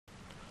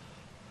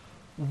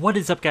What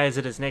is up, guys?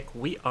 It is Nick.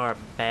 We are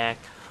back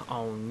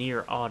on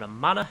Nier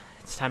Automata.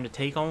 It's time to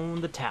take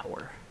on the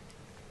tower.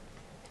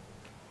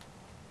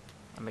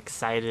 I'm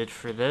excited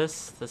for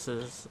this. This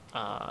is,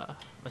 I'm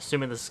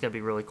assuming this is gonna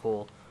be really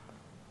cool.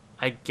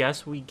 I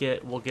guess we'll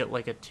get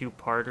like a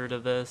two-parter to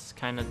this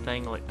kind of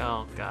thing. Like,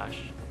 oh gosh,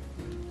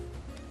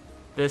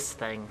 this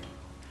thing.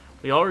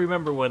 We all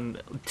remember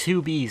when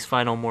 2B's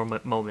final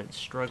moment,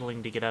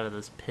 struggling to get out of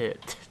this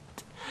pit.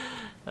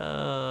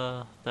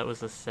 That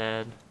was a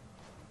sad.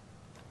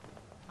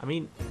 I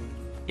mean,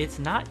 it's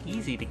not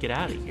easy to get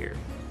out of here.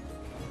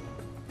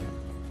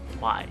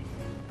 Why?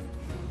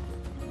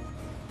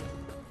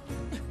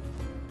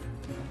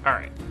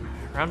 Alright,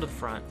 around to the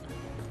front.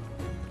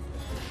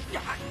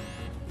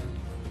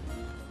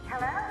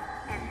 Hello,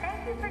 and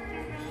thank you for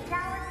choosing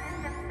Tower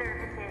Systems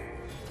Services.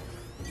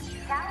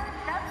 Tower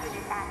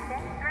subunit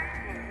access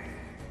granted.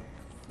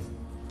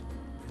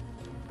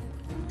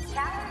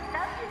 Tower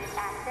subunit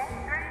access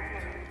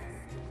granted.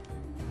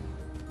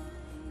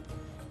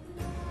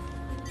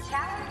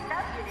 Tower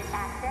subunit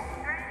access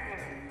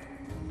granted.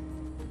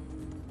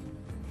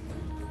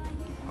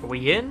 Are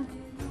we in?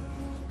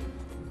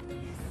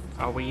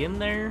 Are we in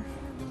there?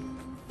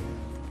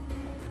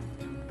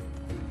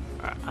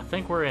 I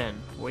think we're in.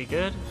 We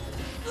good?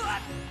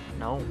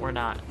 No, we're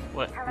not.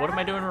 What am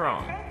I doing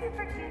wrong? Thank you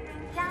for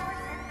choosing Tower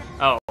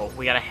Systems. Oh,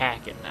 we gotta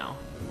hack it now.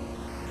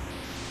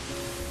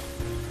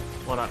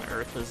 What on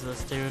earth is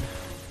this, dude?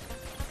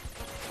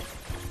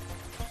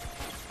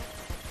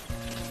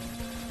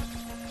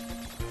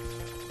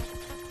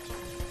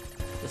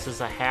 This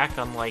is a hack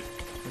unlike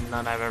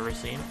none I've ever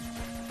seen.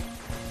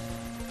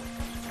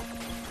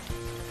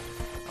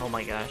 Oh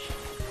my gosh.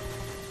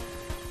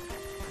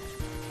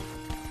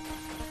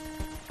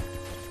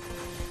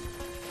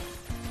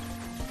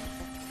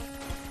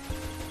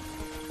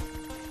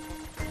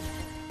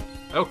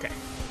 Okay.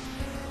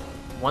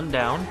 One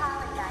down.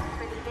 Apologize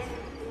for the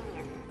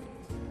inconvenience.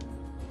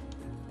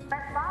 But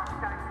locks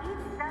on each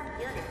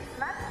subunit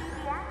must be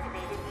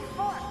deactivated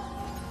before.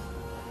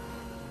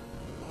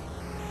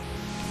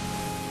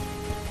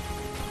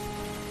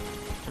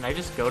 Can I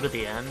just go to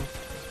the end?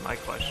 That's my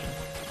question.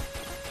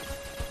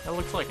 That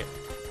looks like it.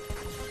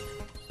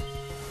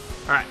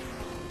 Alright.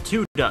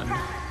 2 done.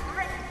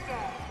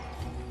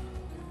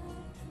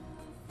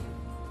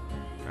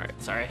 Alright,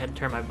 sorry, I had to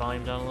turn my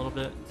volume down a little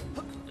bit.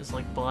 It's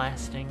like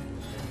blasting.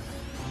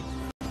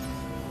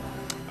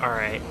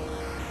 Alright.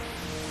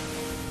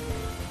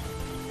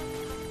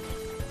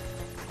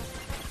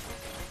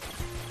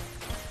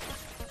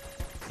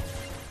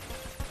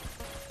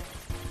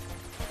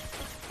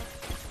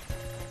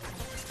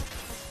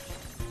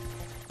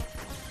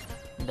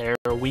 There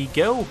we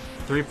go.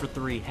 3 for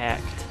 3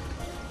 hacked.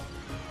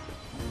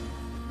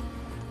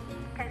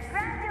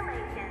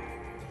 Congratulations!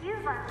 You've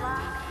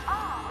unlocked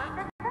all of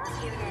the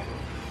subunits.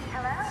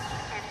 Hello,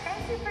 and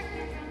thank you for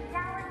choosing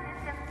Tower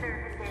Systems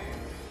Services.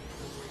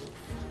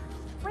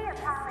 We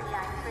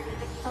apologize for the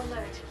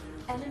Alert.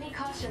 Enemy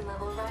caution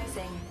level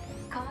rising.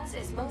 Cause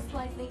is most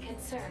likely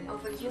concern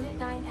over Unit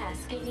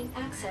 9S gaining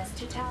access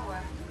to tower.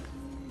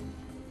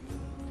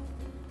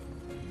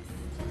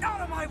 Out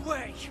of my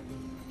way!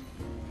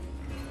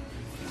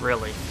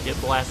 Really, get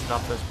blasted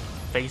off the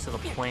face of the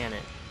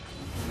planet.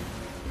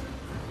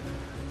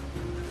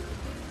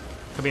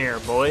 Come here,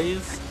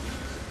 boys.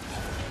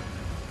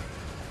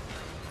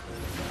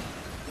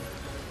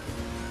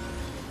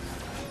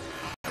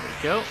 There we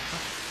go.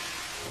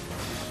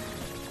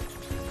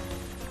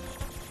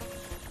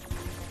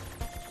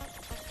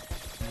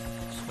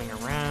 Swing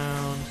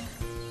around.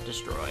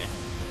 Destroy.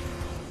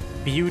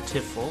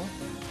 Beautiful.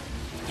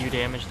 You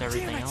damaged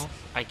everything else?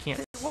 I can't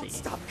It won't see.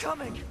 stop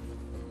coming!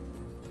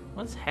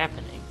 What's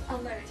happening?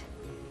 Alert.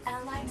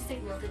 Allied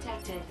signal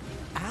detected.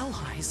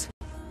 Allies?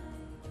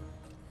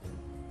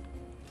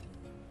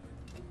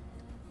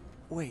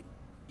 Wait,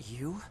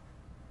 you?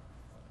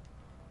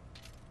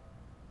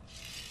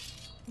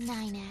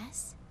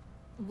 9S,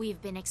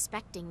 we've been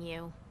expecting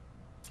you.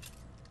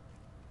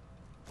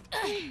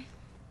 The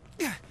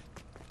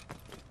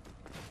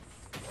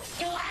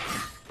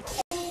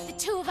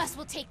two of us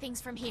will take things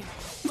from here.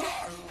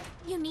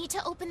 You need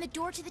to open the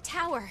door to the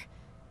tower.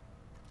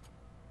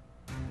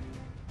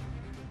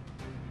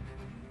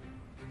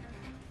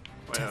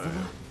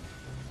 Devila?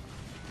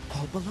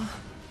 Obala?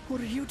 What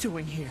are you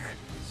doing here?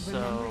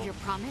 Remember your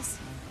promise?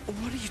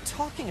 What are you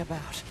talking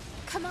about?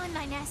 Come on,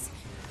 9S.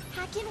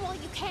 Hack in while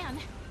you can.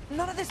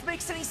 None of this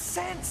makes any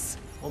sense!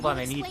 Hold on,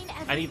 We'll I need explain the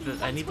everything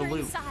once we're loot.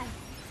 inside.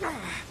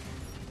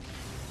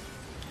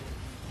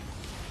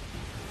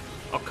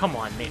 Oh, come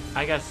on, Nate.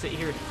 I gotta sit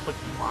here and click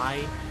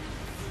Y.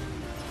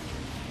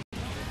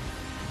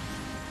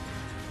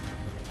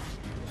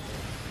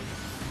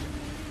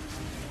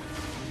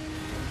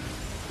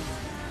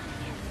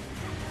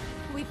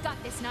 We've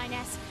got this,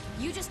 9S.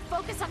 You just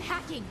focus on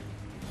hacking.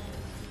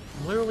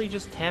 I'm literally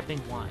just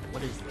tapping Y.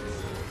 What is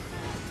this?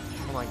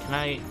 Hold on,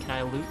 can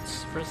I loot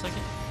for a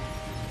second?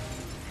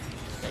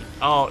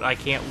 Oh, I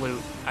can't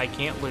loot. I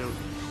can't loot.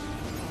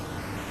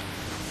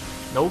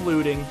 No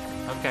looting.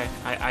 Okay,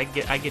 I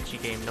get you,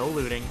 game. No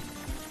looting.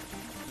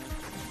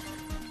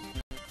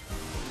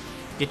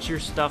 Get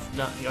your stuff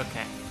done.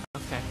 Okay.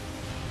 Okay.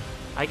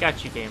 I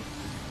got you, game.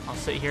 I'll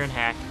sit here and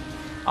hack.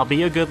 I'll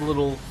be a good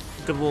little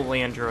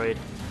android.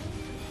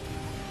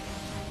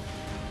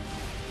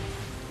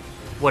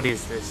 What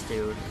is this,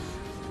 dude?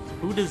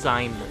 Who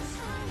designed this?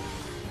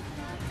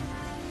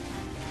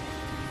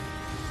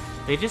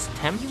 They just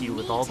tempt you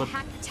with all the...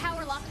 hack the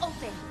tower lock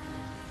open.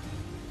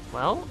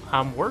 Well,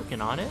 I'm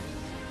working on it.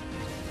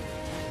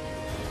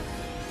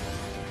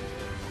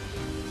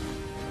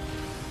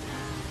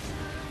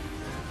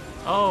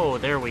 Oh,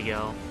 there we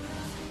go.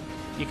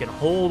 You can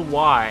hold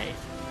Y.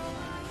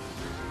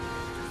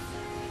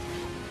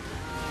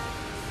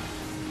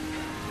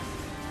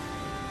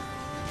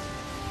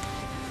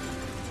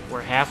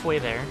 We're halfway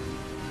there.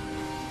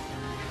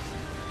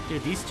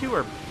 Dude, these two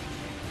are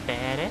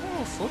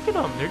badass. Look at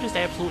them. They're just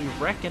absolutely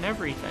wrecking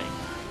everything.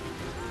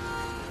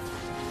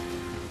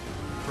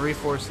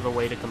 3/4 of the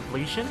way to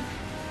completion.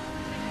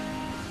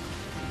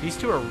 These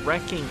two are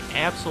wrecking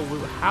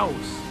absolute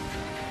house.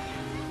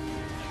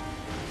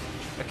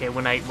 Okay,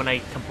 when I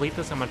complete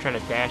this, I'm gonna try to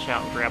dash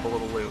out and grab a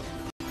little loot.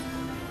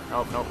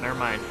 Oh, nope, never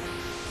mind.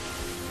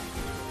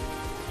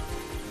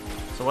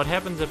 So what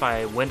happens if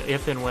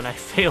and when I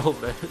fail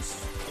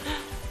this?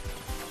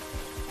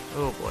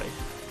 Oh boy.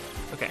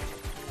 Okay.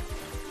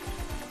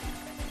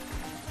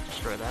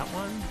 Destroy that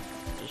one.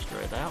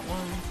 Destroy that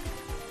one.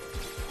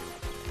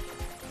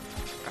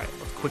 Alright,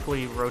 let's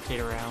quickly rotate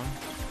around.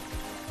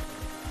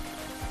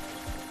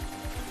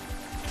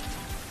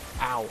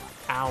 Ow.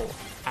 Ow.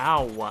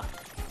 Ow.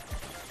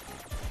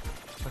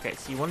 Okay,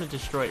 so you want to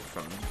destroy it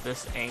from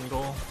this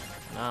angle?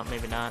 No,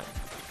 maybe not.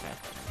 Okay.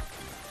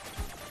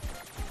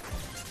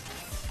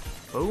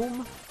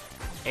 Boom.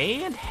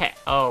 And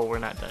oh, we're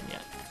not done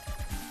yet.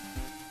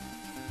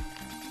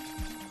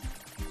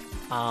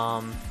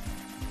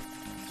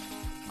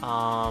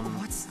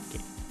 What's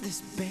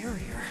this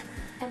barrier?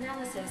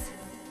 Analysis.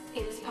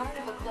 It is part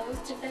of a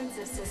closed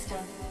defensive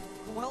system.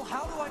 Well,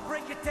 how do I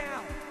break it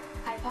down?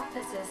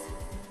 Hypothesis.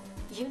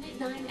 Unit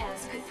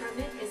 9S could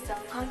permit its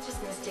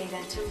self-consciousness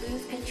data to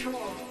lose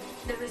control.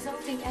 The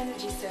resulting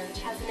energy surge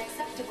has an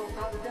acceptable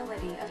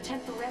probability of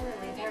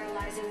temporarily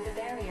paralyzing the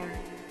barrier.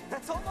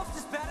 That's almost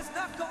as bad as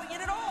not going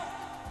in at all!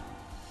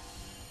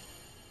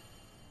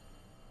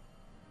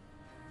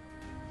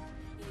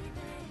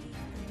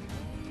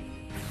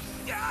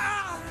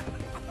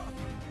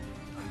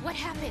 What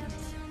happened?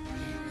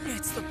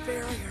 It's the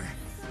barrier.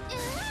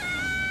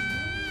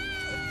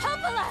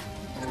 Popola!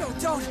 No,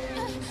 don't!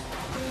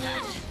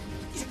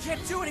 You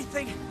can't do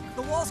anything!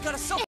 The wall's got a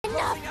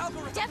self-closing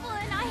algorithm! Devil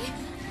and I,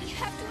 we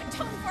have to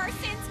atone for our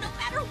sins no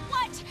matter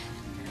what!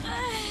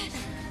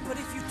 But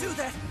if you do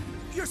that,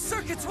 your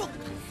circuits will...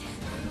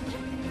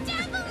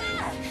 Devil!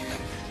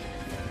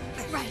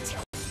 Right.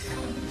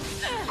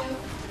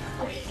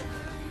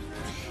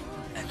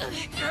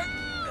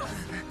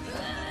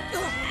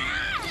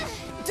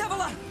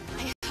 Devila!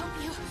 I hope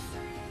you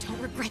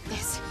don't regret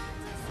this.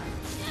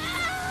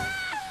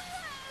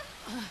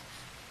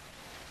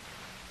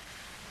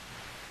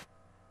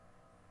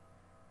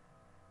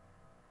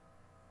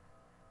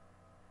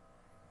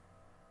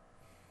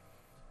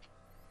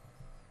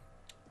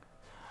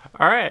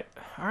 All right.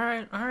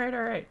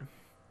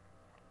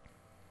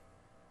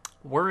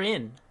 We're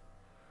in.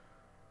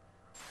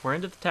 We're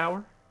into the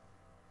tower.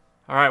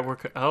 All right,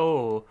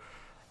 oh.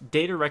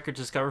 Data records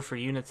discovered for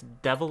units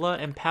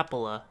Devila and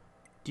Papilla.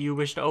 Do you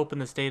wish to open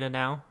this data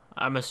now?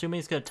 I'm assuming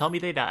it's going to tell me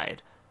they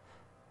died.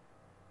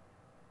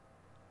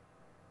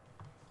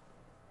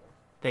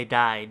 They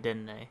died,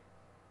 didn't they?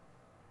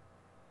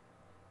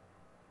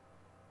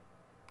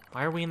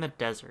 Why are we in the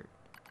desert?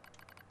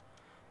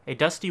 A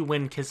dusty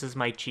wind kisses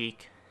my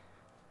cheek.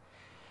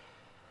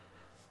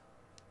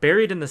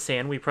 Buried in the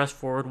sand, we press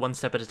forward one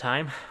step at a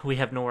time. We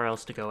have nowhere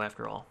else to go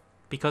after all.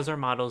 Because our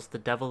models, the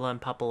Devila and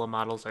Papilla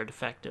models, are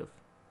defective.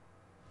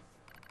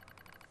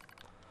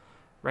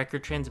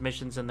 Record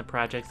transmissions in the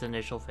project's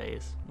initial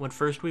phase. When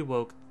first we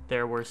woke,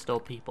 there were still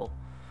people.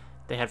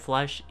 They had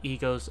flesh,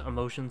 egos,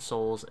 emotions,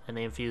 souls, and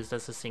they infused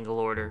as a single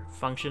order,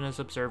 function as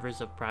observers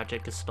of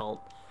Project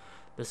Gestalt.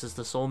 This is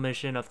the sole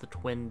mission of the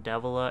twin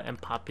Devila and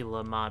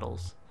Papilla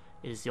models.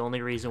 It is the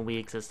only reason we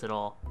exist at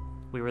all.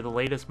 We were the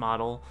latest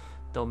model,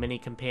 though many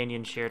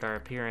companions shared our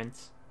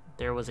appearance.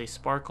 There was a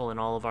sparkle in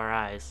all of our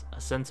eyes,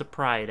 a sense of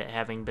pride at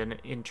having been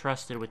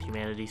entrusted with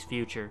humanity's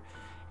future,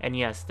 and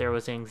yes, there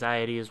was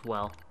anxiety as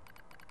well.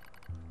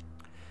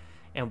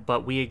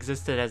 But we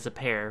existed as a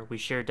pair, we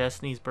shared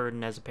destiny's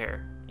burden as a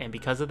pair, and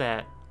because of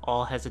that,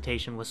 all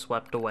hesitation was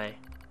swept away.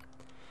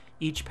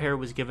 Each pair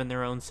was given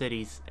their own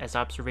cities. As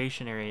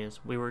observation areas,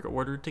 we were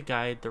ordered to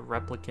guide the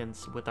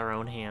replicants with our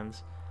own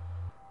hands,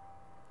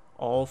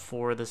 all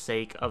for the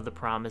sake of the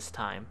promised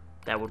time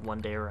that would one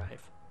day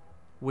arrive.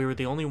 We were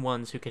the only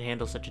ones who could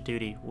handle such a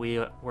duty.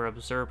 We were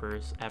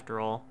observers, after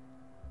all.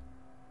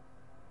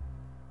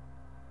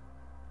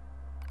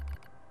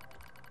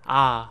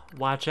 Ah,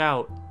 watch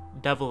out!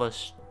 Devila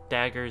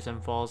staggers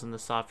and falls in the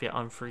soft yet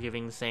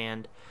unforgiving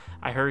sand.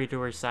 I hurry to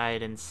her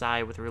side and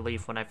sigh with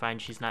relief when I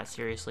find she's not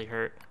seriously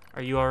hurt.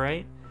 Are you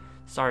alright?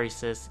 Sorry,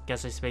 sis.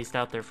 Guess I spaced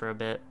out there for a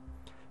bit.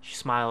 She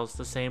smiles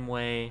the same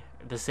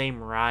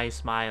wry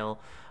smile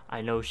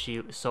I know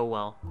she so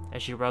well,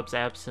 as she rubs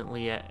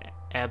absently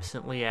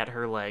at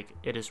her leg.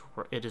 It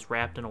is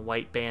wrapped in a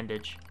white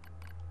bandage.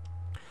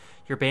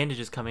 Your bandage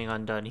is coming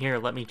undone. Here,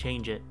 let me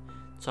change it.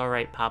 It's all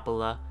right,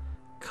 Papula.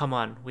 Come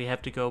on, we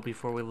have to go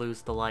before we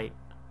lose the light.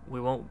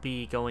 We won't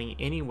be going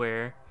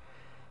anywhere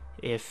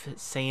if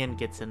sand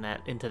gets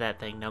into that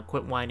thing. Now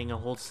quit whining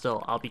and hold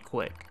still. I'll be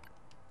quick.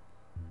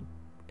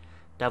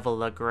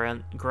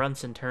 Devila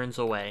grunts and turns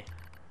away.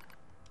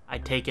 I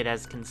take it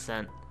as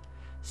consent.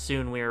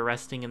 Soon we are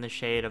resting in the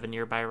shade of a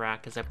nearby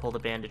rock as I pull the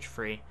bandage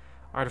free.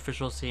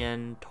 Artificial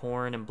skin,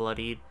 torn and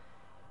bloodied,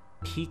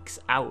 peeks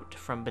out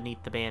from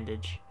beneath the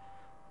bandage.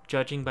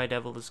 Judging by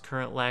Devila's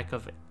current lack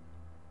of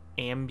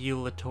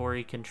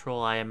ambulatory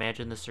control, I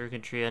imagine the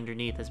circuitry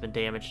underneath has been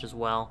damaged as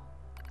well.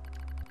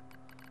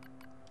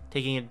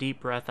 Taking a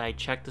deep breath, I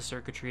check the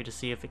circuitry to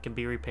see if it can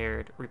be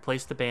repaired,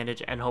 replace the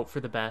bandage, and hope for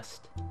the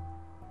best.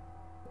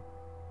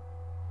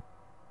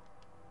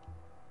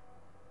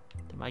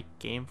 My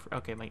game for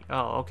okay,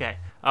 okay.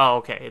 Oh,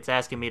 okay. It's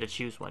asking me to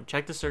choose one.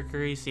 Check the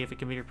circuitry, see if it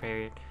can be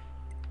repaired.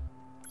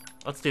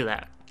 Let's do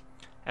that.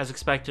 As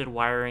expected,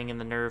 wiring in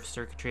the nerve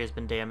circuitry has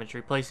been damaged.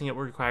 Replacing it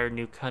will require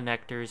new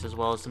connectors as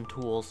well as some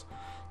tools,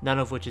 none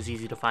of which is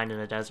easy to find in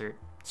a desert.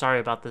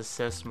 Sorry about this,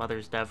 sis,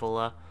 mutters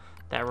Devila.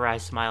 That wry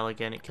smile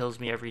again, it kills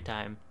me every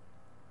time.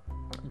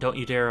 Don't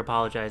you dare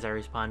apologize, I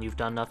respond. You've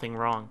done nothing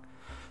wrong.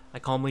 I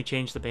calmly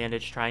change the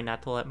bandage, trying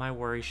not to let my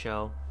worry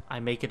show. I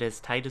make it as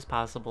tight as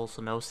possible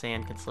so no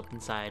sand can slip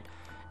inside.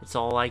 It's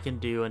all I can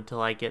do until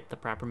I get the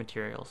proper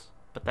materials.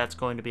 But that's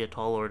going to be a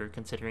tall order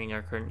considering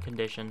our current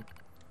condition.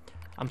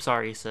 I'm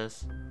sorry,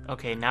 sis.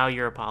 Okay, now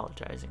you're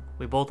apologizing.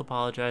 We both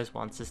apologize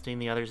while insisting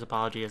the other's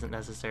apology isn't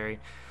necessary.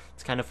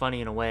 It's kind of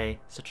funny in a way,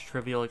 such a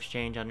trivial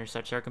exchange under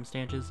such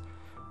circumstances.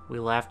 We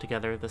laugh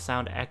together, the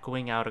sound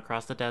echoing out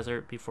across the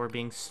desert before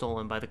being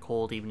stolen by the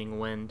cold evening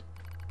wind.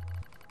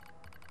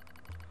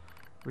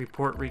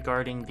 Report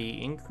regarding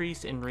the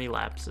increase in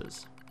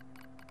relapses.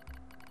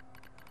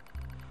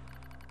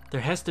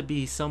 There has to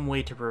be some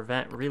way to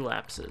prevent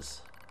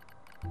relapses.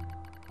 I'm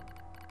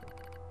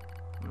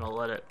gonna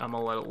let it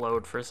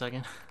load for a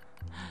second.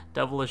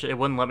 Devilish, it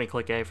wouldn't let me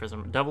click A for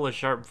some. Devilish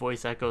sharp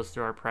voice echoes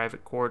through our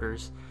private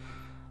quarters.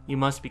 You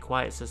must be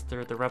quiet,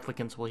 sister. The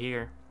replicants will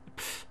hear.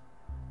 Pfft.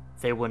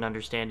 They wouldn't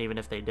understand even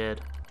if they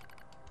did.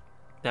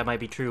 That might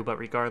be true, but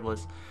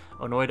regardless,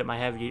 annoyed at my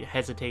heavy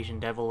hesitation,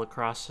 Devila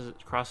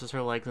crosses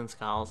her legs and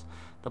scowls.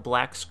 The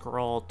black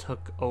scrawl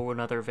took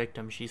another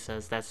victim, she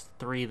says. That's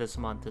 3 this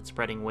month. It's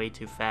spreading way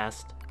too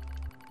fast.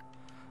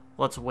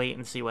 Let's wait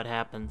and see what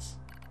happens.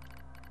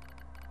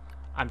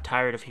 I'm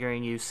tired of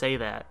hearing you say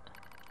that.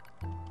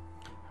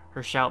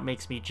 Her shout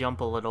makes me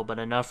jump a little, but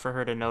enough for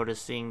her to notice,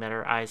 seeing that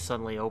her eyes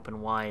suddenly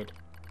open wide.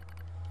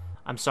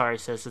 I'm sorry,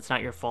 sis. It's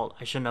not your fault.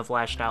 I shouldn't have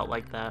lashed out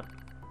like that.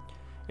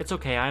 It's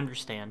okay. I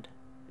understand.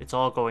 It's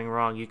all going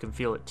wrong. You can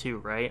feel it too,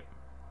 right?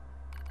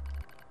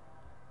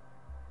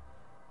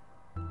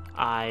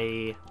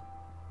 I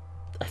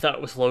thought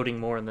it was loading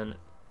more than...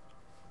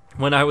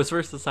 When I was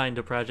first assigned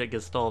to Project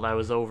Gestalt, I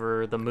was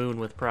over the moon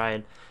with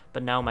pride,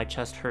 but now my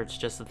chest hurts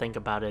just to think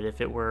about it if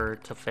it were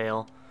to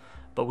fail.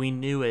 But we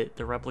knew it.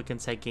 The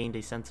replicants had gained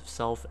a sense of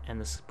self, and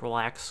the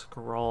black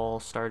scrawl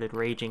started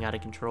raging out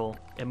of control.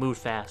 It moved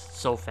fast,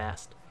 so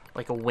fast,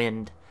 like a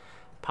wind.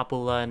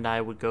 Papula and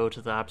I would go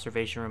to the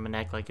observation room and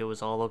act like it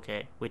was all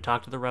okay. We'd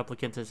talk to the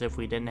replicants as if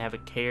we didn't have a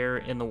care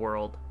in the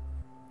world.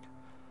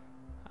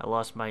 I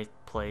lost my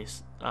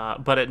place.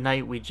 But at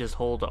night, we'd just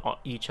hold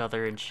each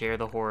other and share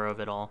the horror of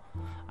it all.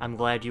 I'm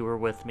glad you were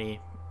with me,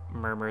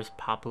 murmurs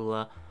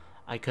Papula.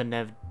 I couldn't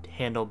have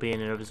handled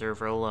being an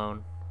observer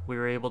alone. We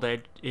were able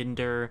to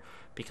endure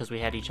because we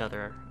had each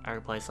other, I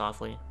reply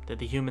softly. Did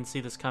the humans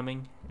see this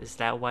coming? Is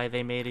that why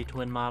they made a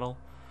twin model?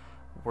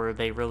 Were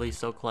they really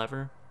so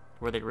clever?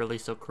 Were they really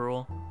so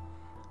cruel?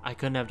 I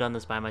couldn't have done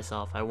this by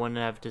myself. I would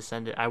have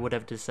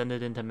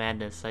descended into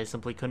madness. I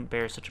simply couldn't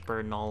bear such a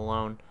burden all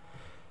alone.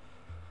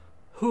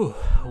 Whew.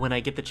 When I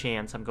get the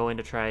chance, I'm going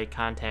to try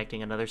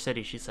contacting another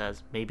city, she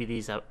says. Maybe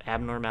these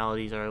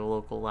abnormalities are a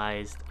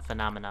localized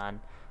phenomenon.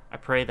 I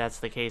pray that's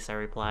the case, I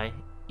reply.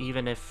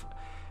 Even if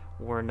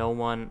we're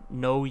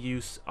no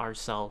use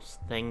ourselves,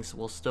 things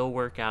will still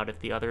work out if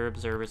the other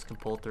observers can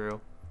pull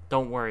through.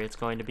 Don't worry, it's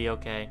going to be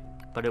okay.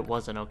 But it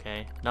wasn't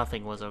okay.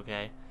 Nothing was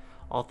okay.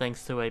 All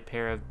thanks to a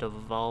pair of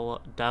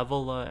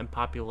Devila and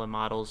Papula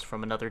models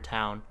from another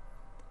town.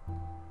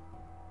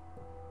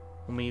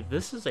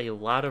 This is a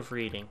lot of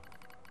reading.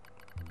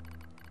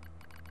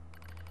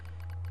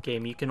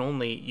 Game, you can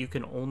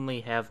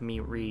only have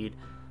me read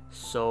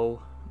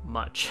so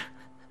much.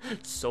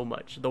 So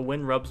much. The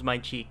wind rubs my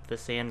cheek, the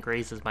sand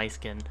grazes my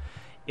skin.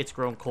 It's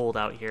grown cold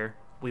out here.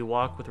 We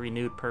walk with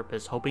renewed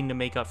purpose, hoping to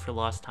make up for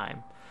lost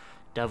time.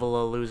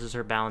 Devila loses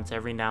her balance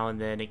every now and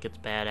then. It gets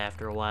bad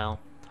after a while.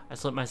 I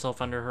slip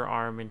myself under her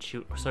arm and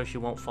so she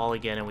won't fall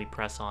again, and we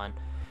press on.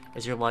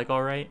 Is your leg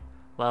alright?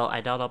 Well,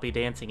 I doubt I'll be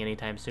dancing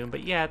anytime soon,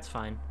 but yeah, it's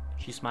fine.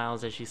 She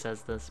smiles as she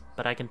says this,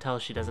 but I can tell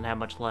she doesn't have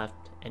much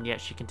left, and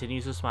yet she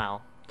continues to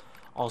smile.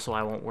 Also,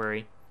 I won't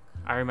worry.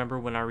 I remember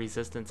when our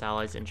resistance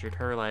allies injured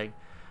her leg.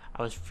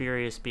 I was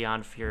furious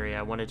beyond fury.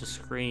 I wanted to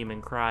scream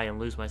and cry and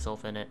lose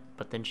myself in it,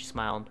 but then she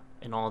smiled,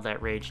 and all of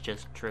that rage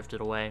just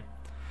drifted away.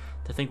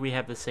 To think we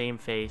have the same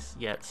face,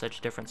 yet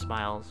such different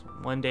smiles.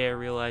 One day I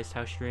realized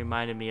how she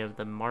reminded me of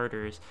the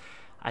martyrs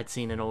I'd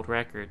seen in old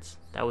records.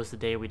 That was the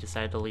day we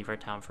decided to leave our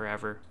town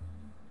forever.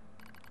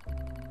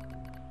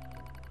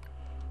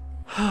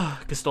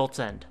 Gestalt's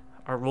end.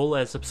 Our role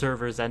as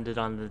observers ended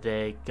on the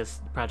day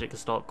Project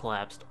Gestalt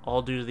collapsed,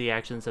 all due to the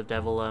actions of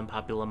Devila and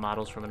Popula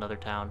models from another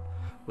town.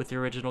 With the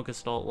original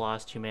Gestalt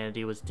lost,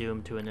 humanity was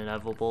doomed to an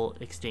inevitable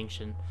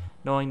extinction.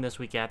 Knowing this,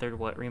 we gathered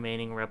what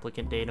remaining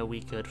replicant data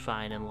we could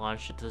find and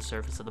launched it to the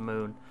surface of the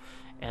moon.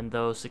 And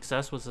though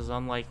success was as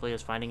unlikely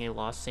as finding a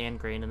lost sand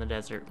grain in the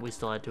desert, we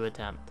still had to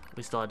attempt.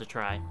 We still had to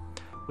try.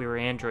 We were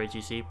androids,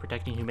 you see.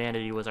 Protecting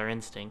humanity was our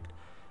instinct.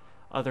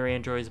 Other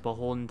androids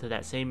beholden to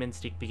that same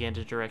instinct began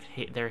to direct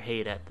their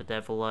hate at the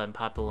Devila and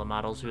Popula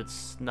models who had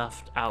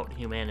snuffed out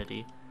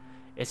humanity.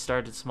 It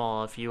started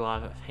small, a few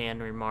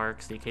offhand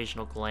remarks, the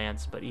occasional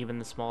glance, but even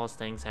the smallest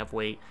things have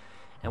weight,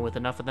 and with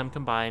enough of them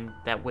combined,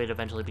 that weight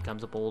eventually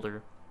becomes a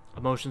boulder.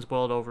 Emotions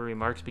boiled over,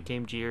 remarks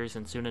became jeers,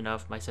 and soon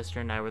enough, my sister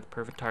and I were the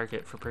perfect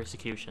target for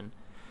persecution.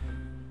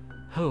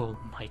 Oh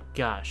my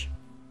gosh.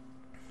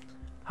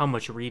 How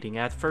much reading.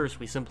 At first,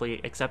 we simply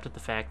accepted the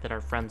fact that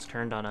our friends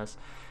turned on us.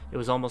 It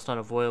was almost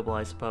unavoidable,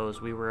 I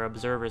suppose. We were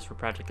observers for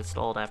Project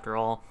Gestalt, after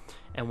all,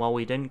 and while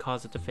we didn't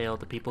cause it to fail,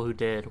 the people who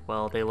did,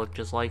 well, they looked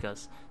just like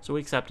us. So we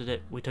accepted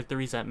it, we took the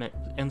resentment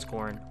and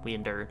scorn, we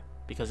endured.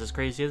 Because as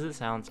crazy as it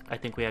sounds, I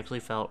think we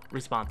actually felt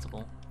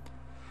responsible.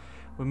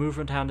 We moved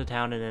from town to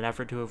town in an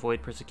effort to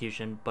avoid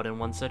persecution, but in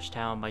one such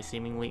town, my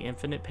seemingly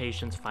infinite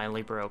patience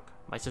finally broke.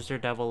 My sister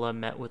Devila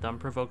met with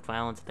unprovoked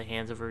violence at the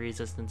hands of a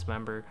resistance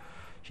member.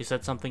 She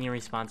said something in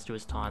response to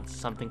his taunts,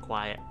 something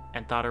quiet,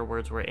 and thought her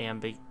words were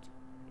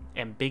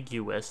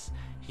ambiguous.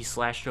 He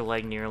slashed her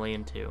leg nearly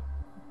in two.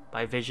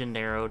 My vision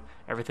narrowed,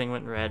 everything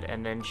went red,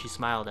 and then she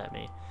smiled at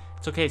me.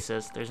 It's okay,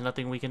 sis, there's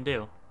nothing we can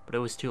do. But it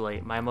was too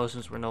late. My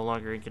emotions were no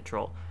longer in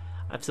control.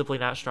 I'm simply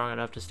not strong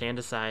enough to stand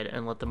aside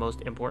and let the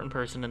most important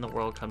person in the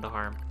world come to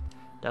harm.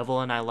 Devil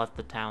and I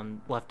left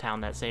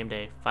town that same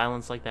day.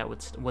 Violence like that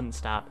wouldn't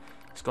stop.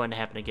 It's going to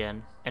happen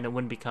again, and it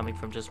wouldn't be coming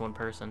from just one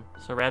person.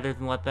 So rather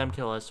than let them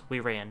kill us, we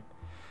ran.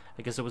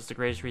 I guess it was the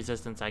greatest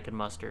resistance I could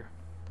muster.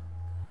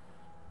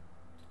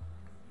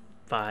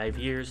 5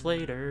 years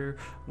later,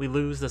 we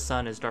lose the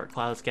sun as dark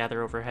clouds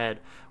gather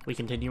overhead. We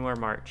continue our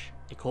march.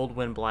 A cold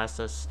wind blasts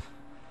us,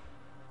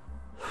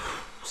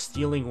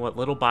 stealing what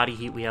little body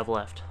heat we have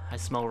left. I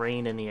smell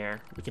rain in the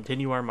air. We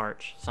continue our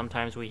march.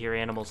 Sometimes we hear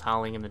animals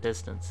howling in the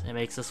distance. It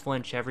makes us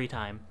flinch every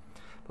time.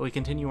 But we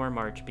continue our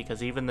march,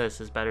 because even this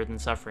is better than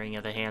suffering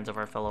at the hands of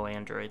our fellow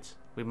androids.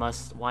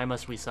 Why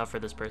must we suffer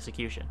this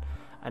persecution?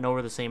 I know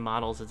we're the same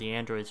models as the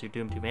androids who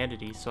doomed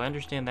humanity, so I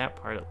understand that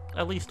part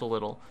at least a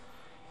little.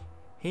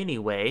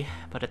 Anyway,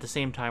 but at the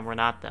same time, we're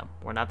not them.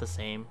 We're not the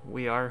same.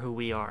 We are who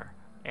we are.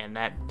 And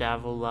that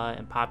Devila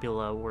and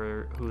Popula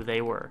were who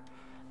they were.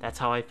 That's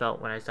how I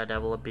felt when I saw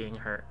Devila being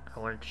hurt. I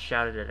wanted to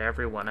shout it at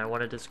everyone. I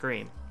wanted to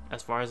scream.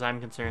 As far as I'm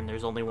concerned,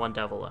 there's only one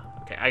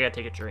Devila. Okay, I gotta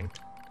take a drink.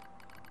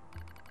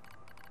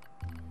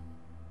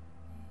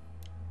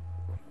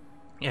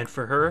 And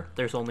for her,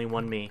 there's only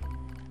one me.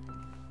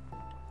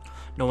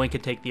 No one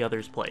can take the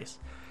other's place.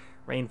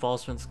 Rain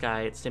falls from the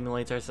sky. It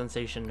stimulates our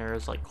sensation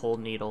nerves like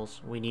cold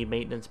needles. We need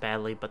maintenance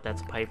badly, but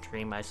that's a pipe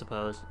dream, I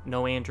suppose.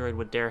 No android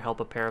would dare help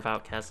a pair of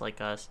outcasts like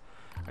us.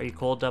 Are you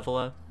cold,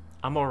 Devila?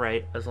 I'm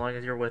alright, as long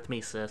as you're with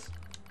me, sis.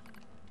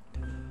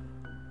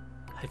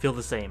 I feel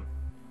the same.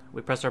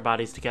 We press our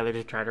bodies together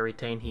to try to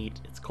retain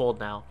heat. It's cold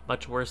now,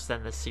 much worse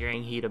than the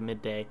searing heat of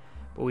midday,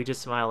 but we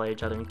just smile at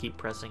each other and keep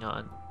pressing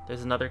on.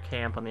 There's another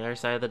camp on the other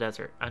side of the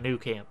desert, a new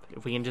camp.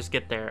 If we can just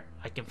get there,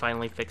 I can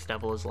finally fix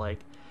Devila's leg.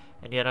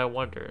 And yet I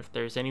wonder if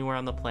there's anywhere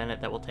on the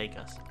planet that will take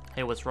us.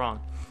 Hey, what's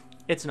wrong?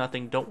 It's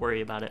nothing, don't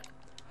worry about it.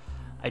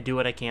 I do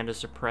what I can to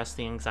suppress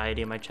the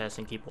anxiety in my chest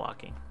and keep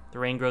walking. The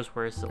rain grows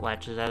worse, it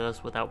latches at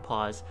us without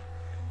pause.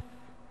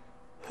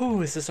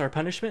 Whew, is this our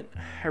punishment?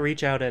 I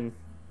reach out and...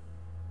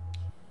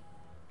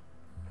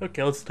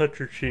 Okay, let's touch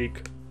your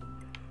cheek.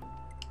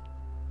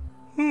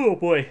 Oh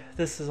boy,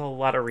 this is a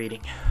lot of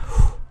reading.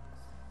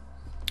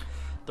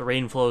 The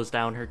rain flows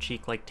down her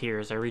cheek like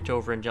tears. I reach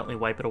over and gently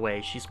wipe it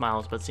away. She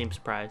smiles but seems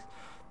surprised.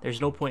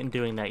 There's no point in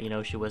doing that, you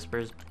know, she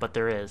whispers, but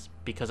there is,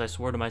 because I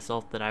swore to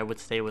myself that I would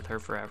stay with her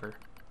forever.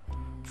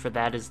 For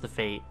that is the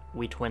fate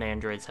we twin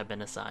androids have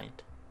been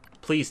assigned.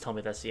 Please tell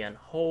me that's the end.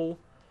 Oh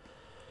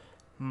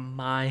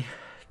my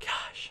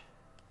gosh.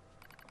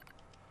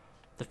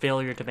 The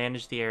failure to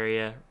manage the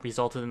area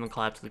resulted in the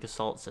collapse of the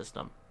Gestalt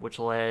system, which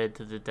led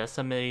to the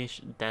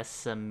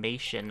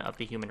decimation of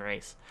the human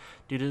race.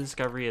 Due to the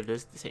discovery of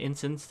its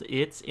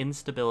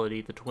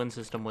instability, the twin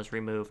system was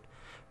removed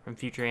from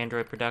future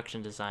android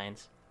production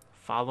designs.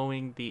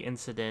 Following the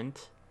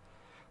incident,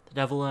 The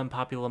Devil and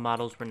Popula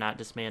models were not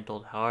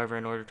dismantled. However,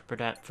 in order to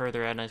prevent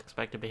further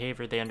unexpected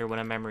behavior, they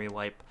underwent a memory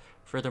wipe.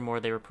 Furthermore,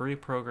 they were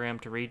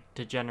reprogrammed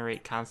to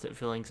generate constant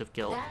feelings of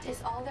guilt. That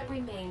is all that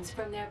remains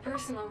from their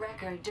personal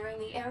record during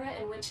the era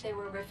in which they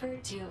were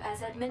referred to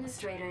as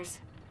administrators.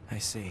 I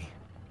see.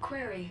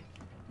 Query: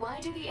 why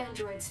do the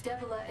androids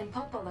Devila and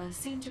Popula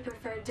seem to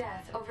prefer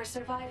death over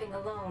surviving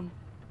alone?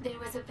 There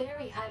was a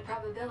very high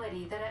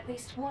probability that at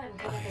least one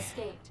could have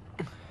escaped.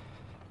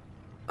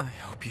 I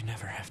hope you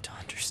never have to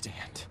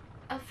understand.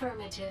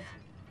 Affirmative.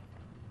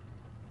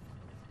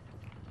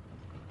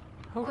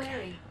 Okay.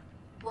 Query: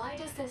 why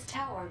does this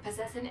tower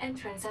possess an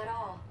entrance at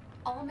all?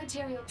 All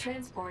material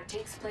transport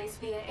takes place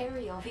via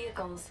aerial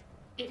vehicles.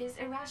 It is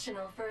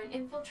irrational for an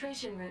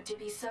infiltration route to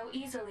be so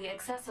easily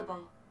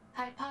accessible.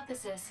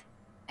 Hypothesis: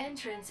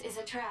 entrance is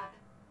a trap.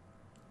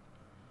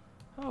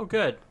 Oh,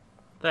 good.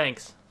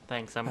 Thanks.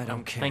 Thanks. I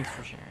don't care. Thanks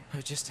for sharing.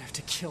 I just have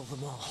to kill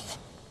them all.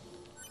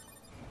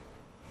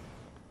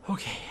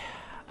 Okay.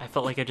 I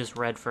felt like I just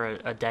read for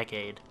a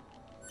decade.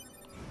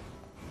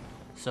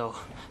 So,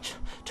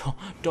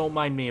 don't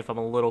mind me if I'm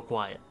a little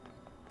quiet.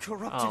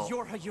 Corrupted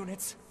Yorha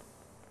units.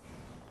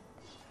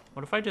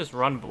 What if I just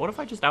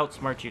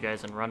outsmart you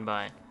guys and run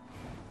by?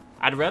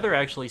 I'd rather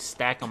actually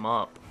stack them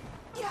up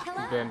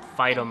than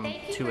fight them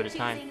two at a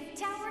time.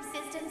 Tower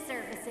System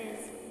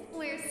Services.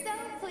 We're so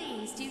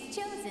pleased you've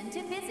chosen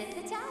to visit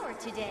the tower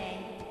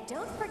today.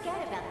 Don't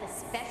forget about the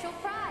special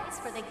prize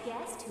for the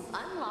guest who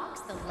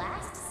unlocks the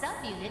last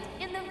subunit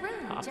in the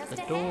room Pop just the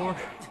ahead. door.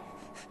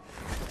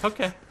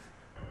 Okay.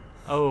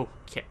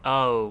 Okay.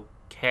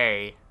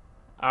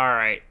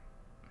 Alright.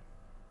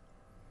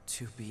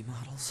 2B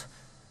models?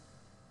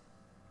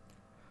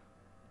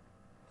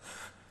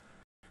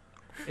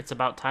 It's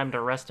about time to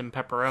rest in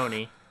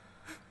pepperoni.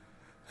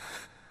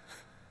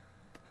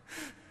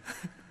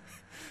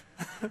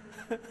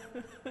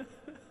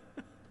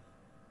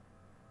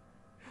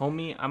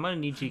 Homie, I'm gonna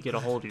need you to get a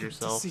hold of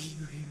yourself. Good to see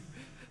you here.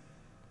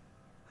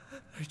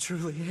 I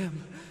truly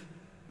am.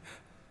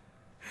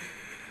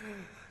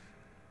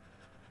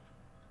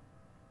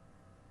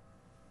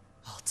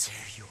 I'll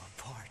tear you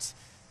apart.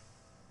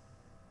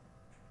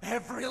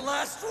 Every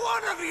last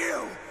one of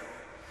you!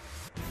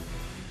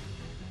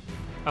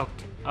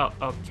 Okay. Oh,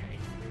 okay.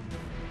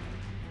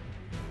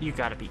 You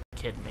gotta be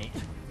kidding me.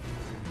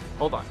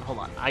 Hold on.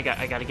 I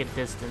gotta get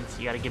distance.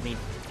 You gotta give me...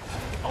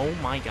 Oh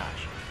my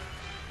gosh.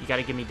 You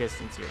gotta give me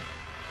distance here.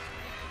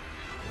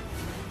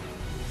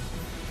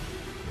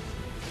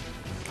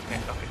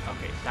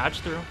 Okay.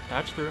 Dodge through,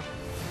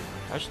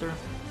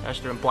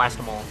 and blast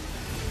them all.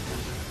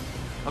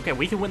 Okay,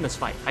 we can win this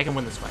fight. I can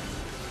win this fight.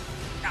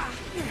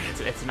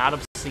 It's not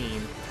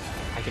obscene.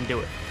 I can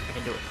do it.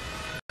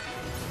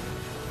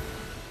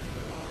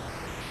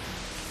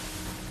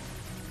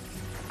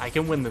 I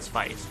can win this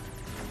fight.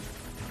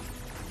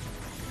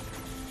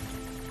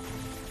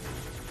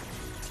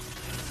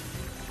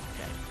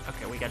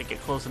 Okay, we gotta get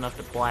close enough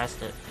to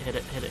blast it. Hit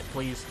it,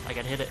 please. I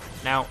gotta hit it.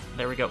 Now,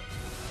 there we go.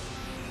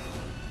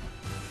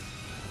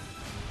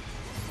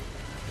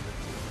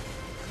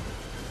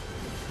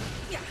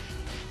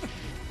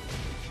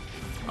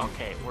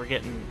 Okay, we're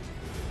getting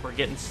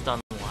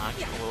stun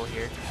locked a little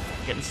here.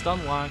 We're getting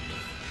stun locked.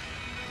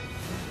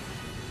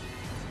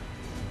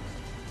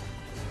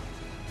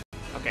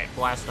 Okay,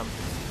 blast them.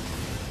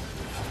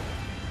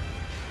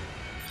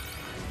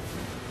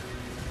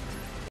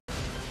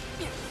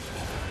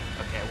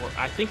 Okay, well,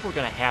 I think we're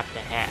gonna have to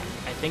hack.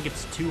 I think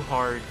it's too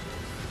hard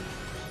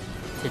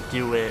to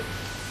do it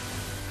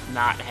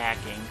not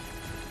hacking.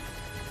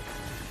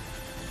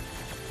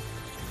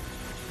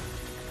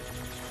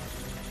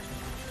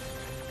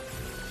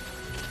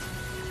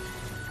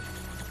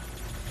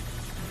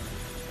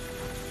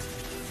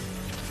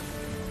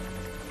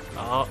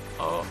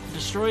 Oh,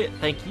 destroy it,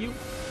 thank you.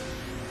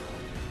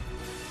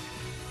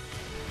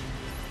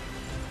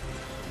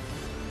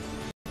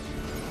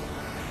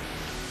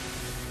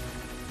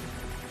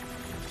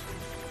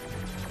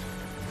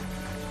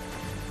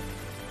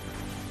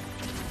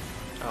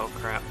 Oh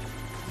crap.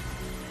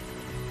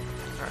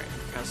 Alright,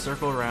 gotta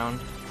circle around.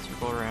 Okay.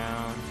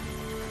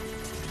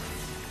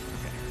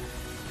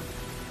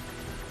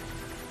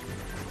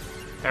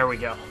 There we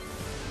go.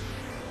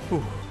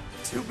 Whew.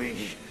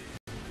 2B!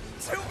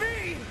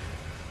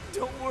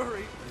 Don't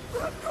worry,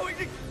 I'm going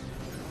to...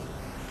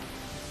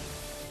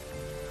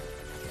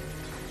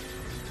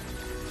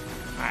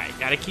 Alright,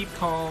 gotta keep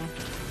calm.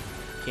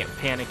 Can't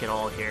panic at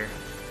all here.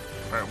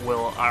 Or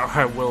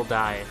I will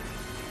die.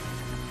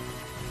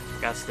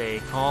 Gotta stay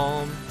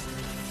calm.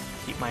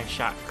 Keep my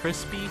shot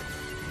crispy.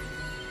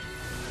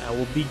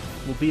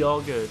 We'll be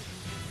all good.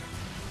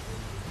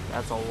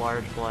 That's a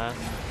large blast.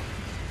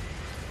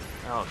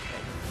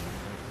 Okay.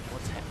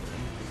 What's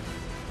happening?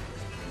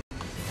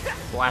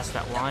 Blast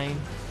that line.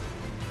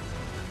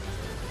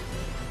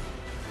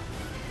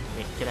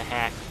 Okay, get a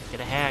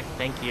hack.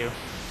 Thank you.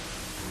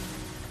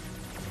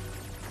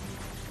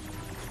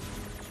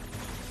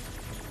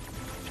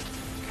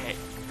 Okay.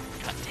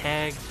 Got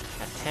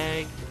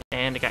tagged,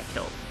 and it got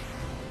killed.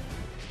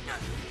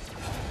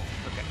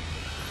 Okay.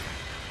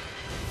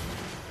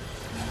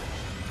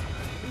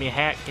 me a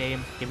hack,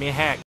 game. Give me a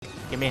hack.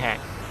 Give me a hack.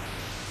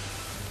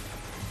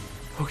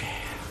 Okay.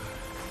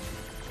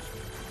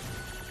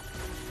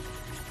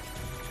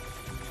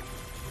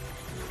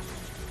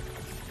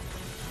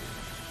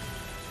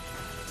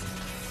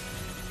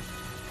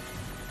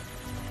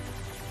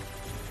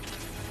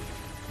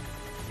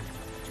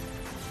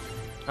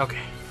 Okay.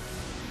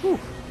 Whew.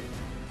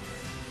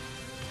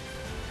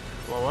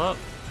 Blow up.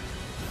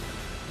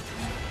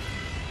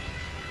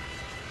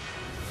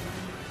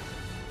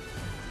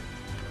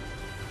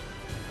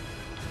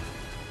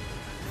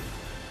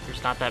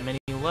 There's not that many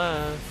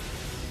left.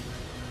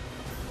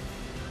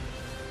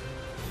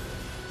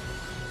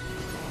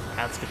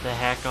 Let's get the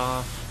hack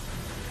off.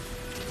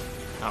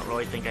 I don't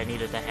really think I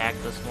needed to hack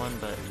this one,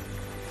 but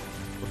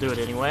we'll do it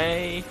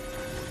anyway.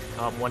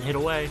 I'm one hit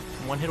away.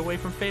 I'm one hit away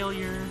from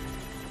failure.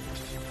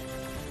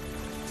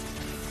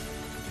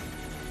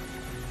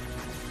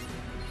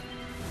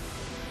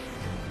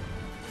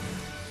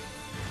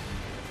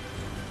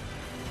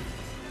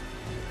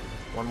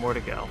 One more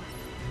to go.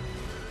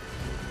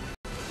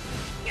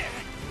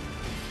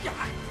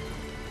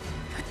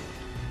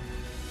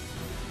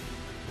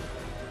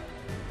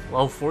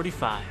 Low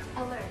 45.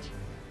 Alert.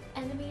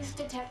 Enemies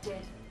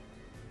detected.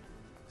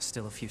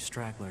 Still a few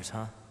stragglers,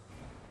 huh?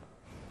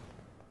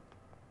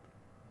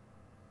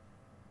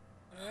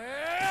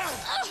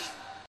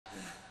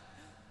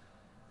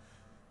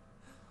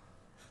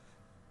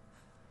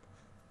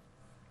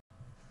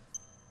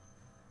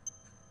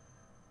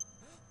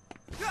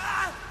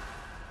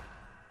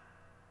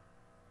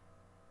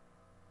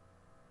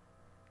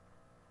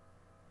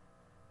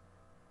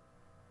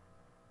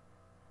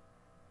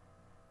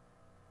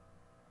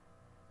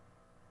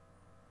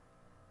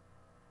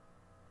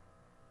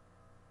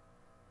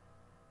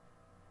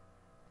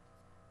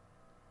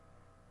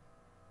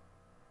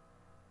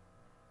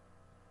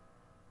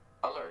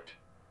 Alert.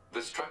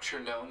 The structure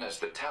known as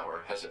the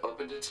tower has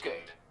opened its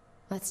gate.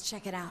 Let's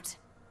check it out.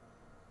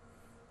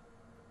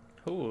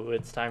 Ooh,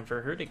 it's time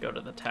for her to go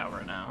to the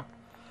tower now.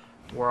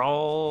 We're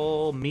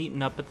all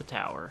meeting up at the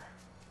tower.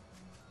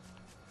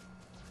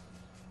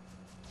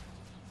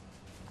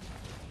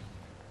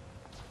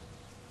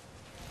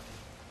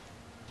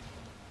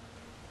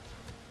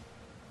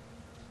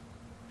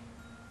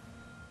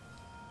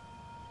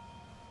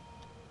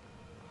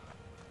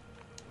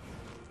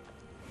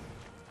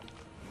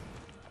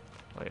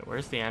 Wait,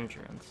 where's the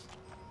entrance?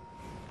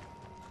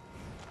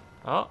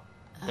 Oh,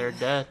 they're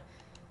dead.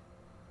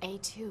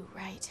 A2,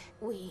 right?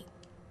 We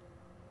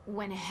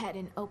went ahead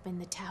and opened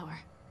the tower.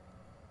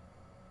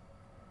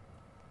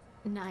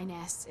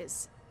 9S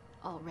is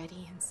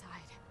already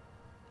inside.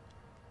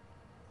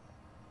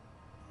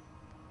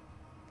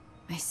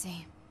 I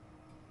see.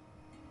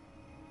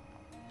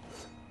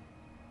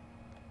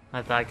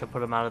 I thought I could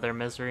put them out of their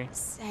misery.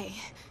 Say,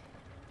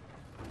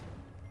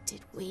 did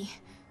we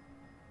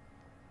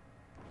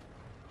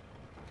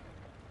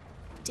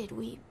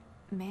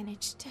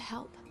manage to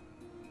help?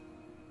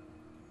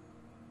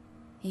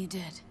 You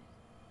did.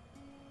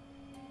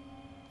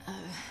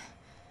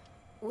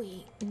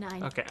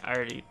 Okay, I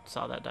already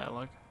saw that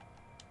dialogue.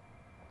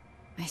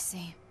 I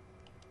see.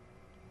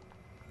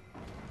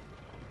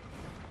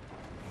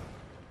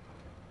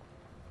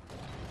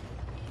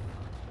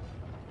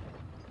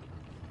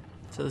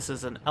 So this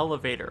is an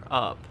elevator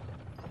up.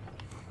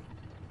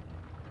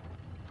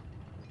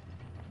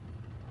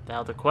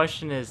 Now the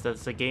question is,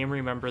 does the game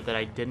remember that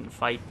I didn't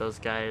fight those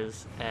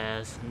guys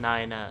as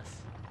 9S?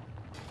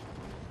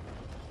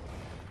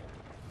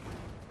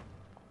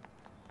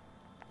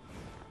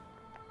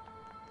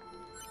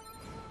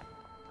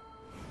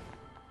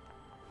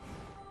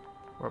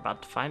 We're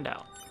about to find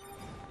out.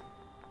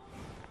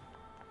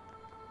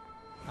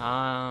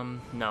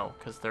 No,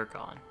 because they're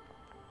gone.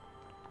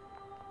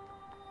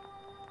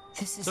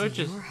 This is So a it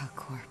just- Yorha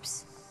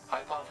corpse.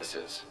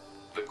 Hypothesis.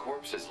 The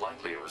corpse is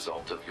likely a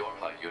result of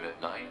Yorha Unit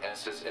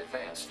 9S's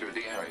advance through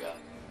the area.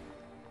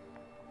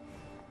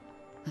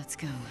 Let's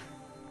go.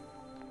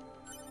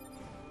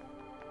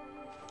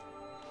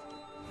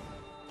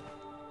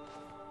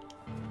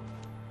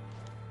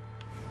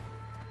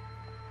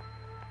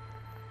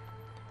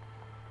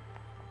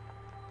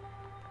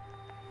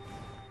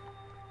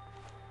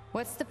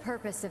 What's the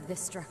purpose of this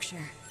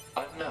structure?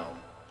 Unknown.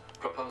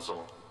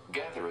 Proposal.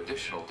 Gather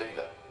additional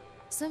data.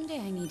 Someday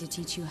I need to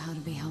teach you how to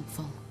be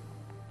helpful.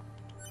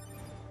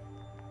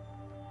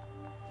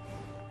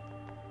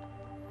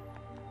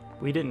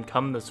 We didn't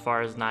come this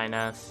far as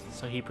 9S,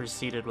 so he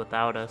proceeded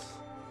without us.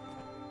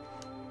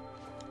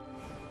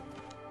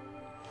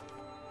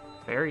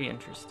 Very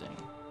interesting.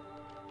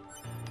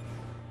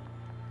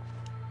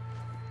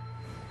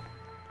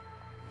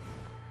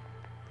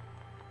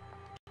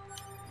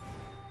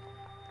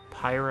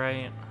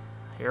 Pyrite.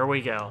 Here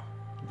we go.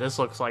 This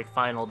looks like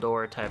final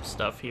door type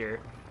stuff here.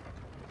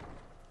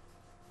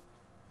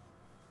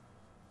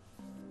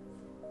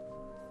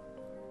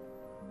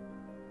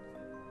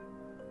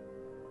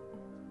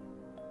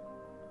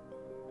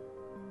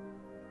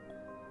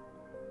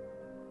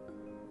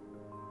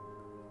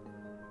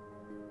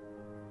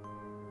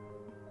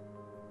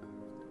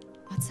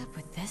 What's up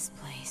with this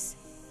place?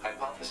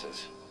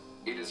 Hypothesis.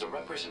 It is a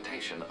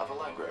representation of a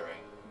library.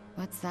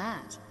 What's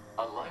that?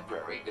 A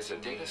library is a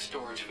data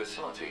storage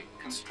facility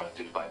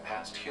constructed by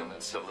past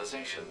human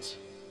civilizations.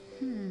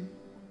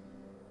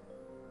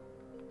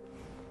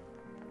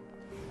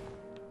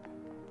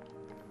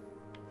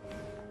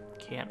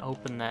 Can't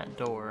open that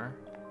door.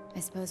 I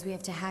suppose we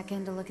have to hack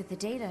in to look at the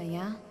data,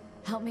 yeah?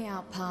 Help me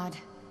out, Pod.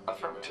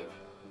 Affirmative.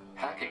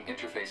 Hacking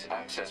interface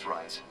access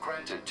rights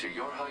granted to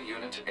Yorha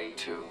Unit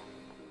A2.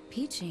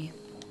 Peachy.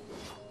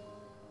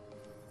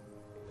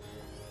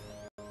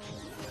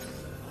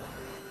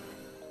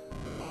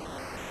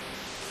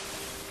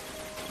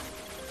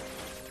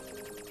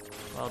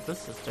 Well,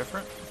 this is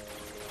different.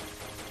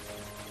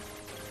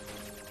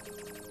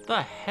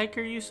 The heck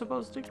are you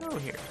supposed to go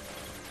here?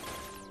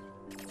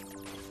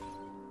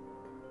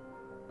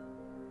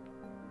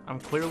 I'm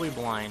clearly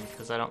blind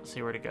because I don't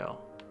see where to go.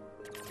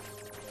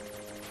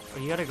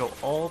 But you gotta go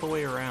all the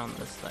way around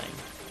this thing.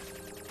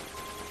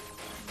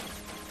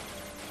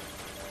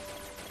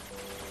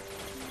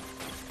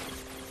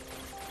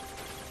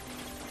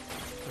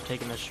 We're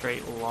taking the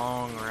straight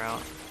long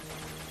route.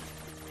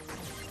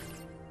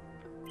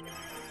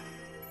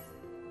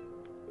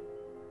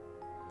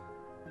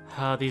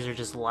 These are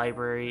just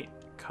library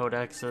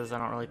codexes. I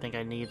don't really think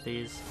I need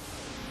these.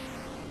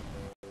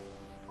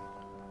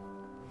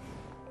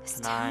 This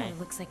tower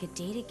looks like a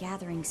data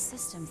gathering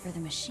system for the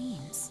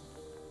machines.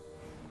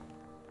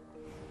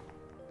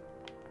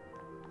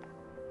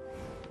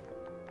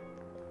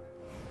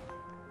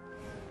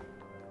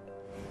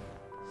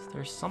 Is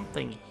there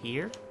something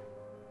here?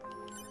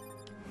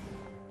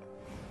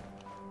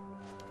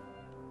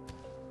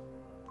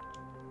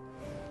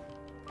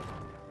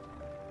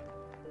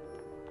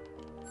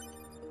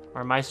 Or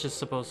am I just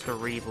supposed to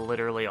read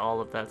literally all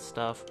of that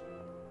stuff?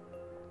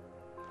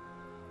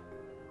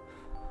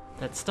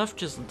 That stuff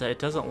just, it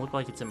doesn't look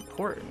like it's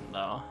important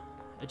though.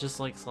 It just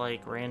looks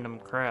like random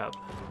crap.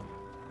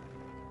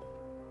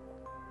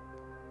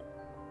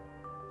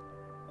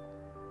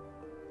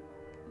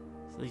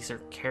 So these are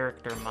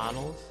character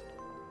models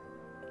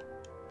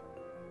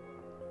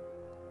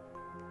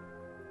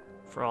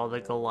for all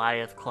the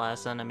Goliath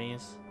class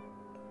enemies.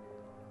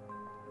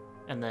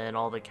 And then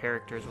all the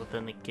characters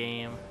within the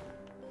game.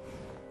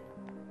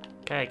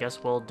 Okay, I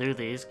guess we'll do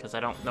these because I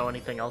don't know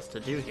anything else to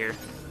do here.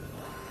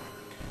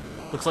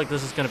 Looks like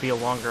this is going to be a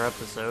longer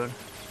episode.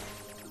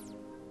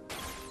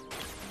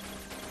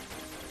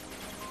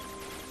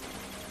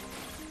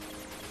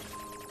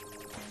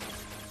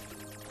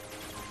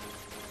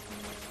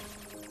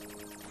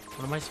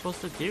 What am I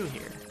supposed to do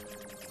here?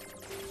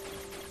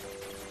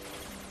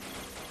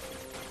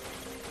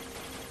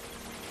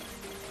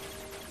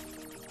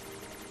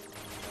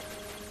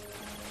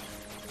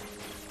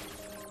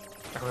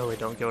 I really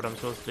don't get what I'm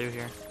supposed to do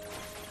here.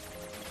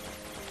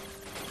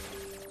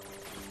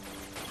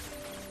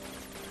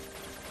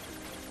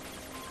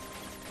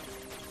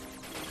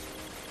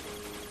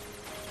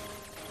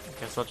 I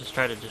guess I'll just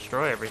try to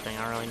destroy everything.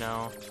 I don't really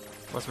know.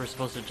 Unless we're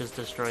supposed to just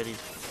destroy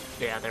these.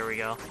 Yeah, there we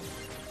go.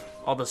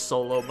 All the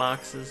solo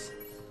boxes.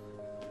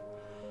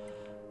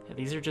 Yeah,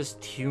 these are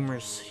just human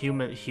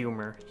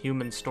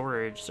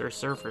storage or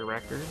server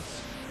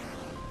records.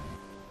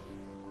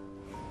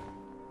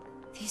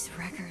 These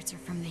records are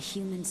from the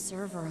human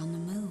server on the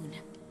moon.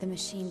 The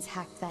machines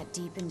hacked that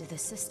deep into the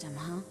system,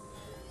 huh?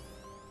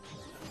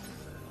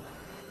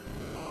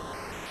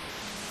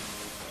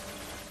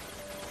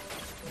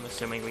 I'm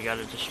assuming we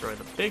gotta destroy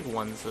the big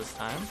ones this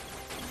time.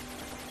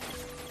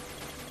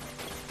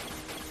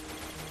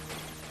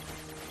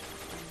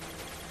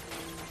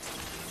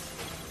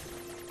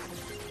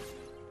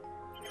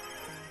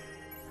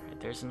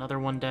 Alright, there's another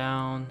one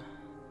down.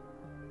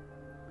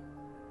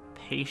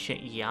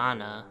 Patient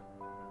Yana.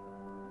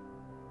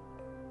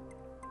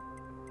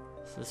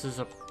 So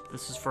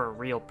this is for a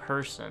real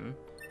person.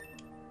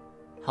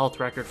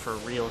 Health record for a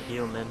real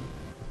human.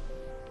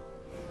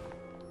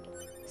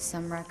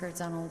 Some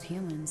records on old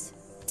humans.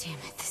 Damn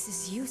it, this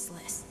is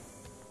useless.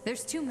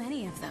 There's too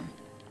many of them.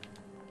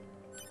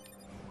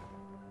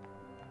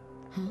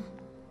 Huh?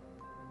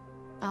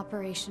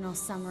 Operational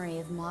summary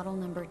of model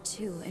number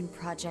 2 in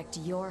Project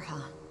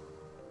Yorha.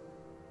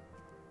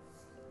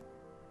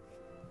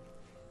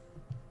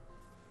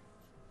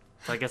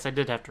 So I guess I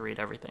did have to read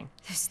everything.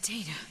 This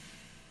data.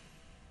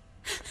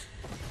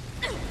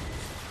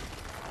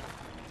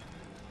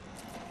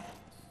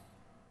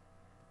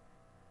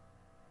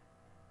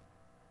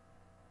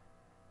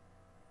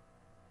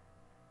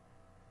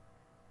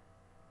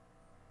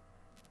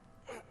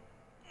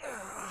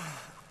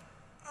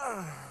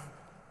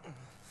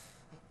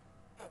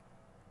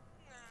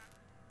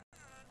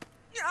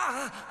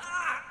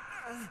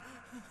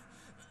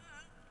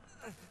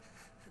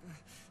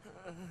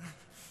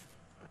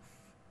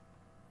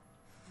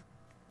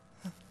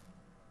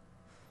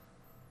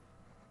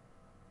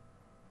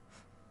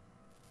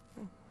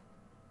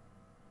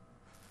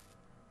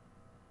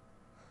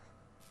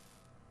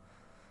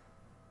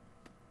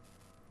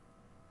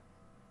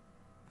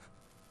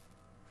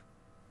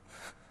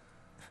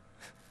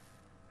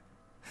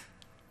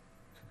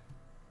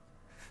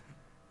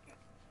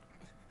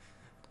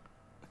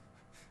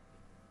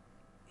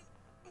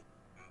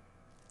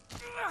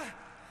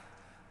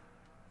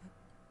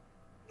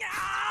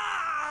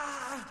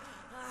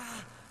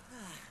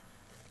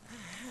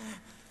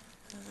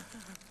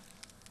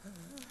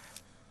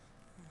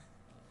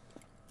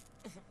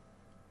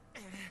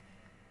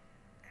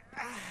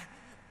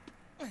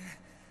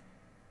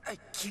 I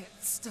can't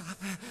stop.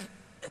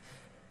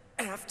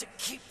 I have to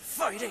keep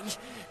fighting.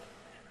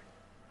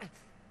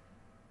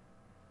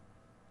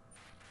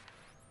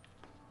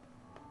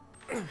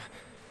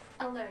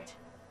 Alert.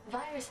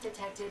 Virus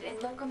detected in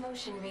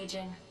locomotion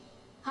region.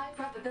 High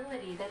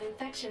probability that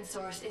infection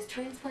source is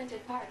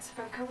transplanted parts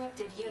from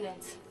corrupted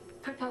units.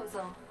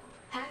 Proposal.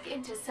 Hack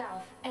into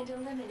self and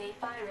eliminate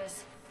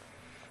virus.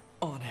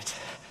 On it.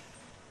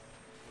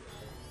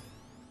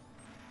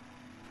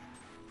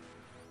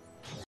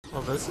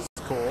 Well, this is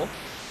cool.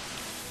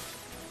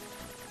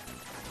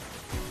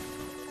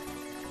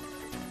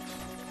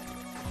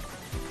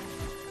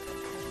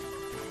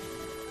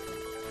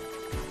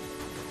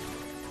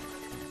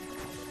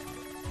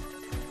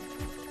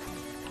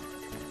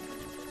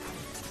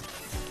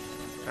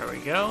 There we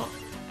go.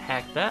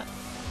 Hack that.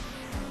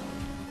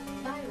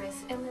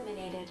 Virus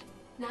eliminated.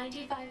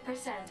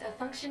 95% of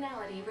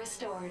functionality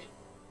restored.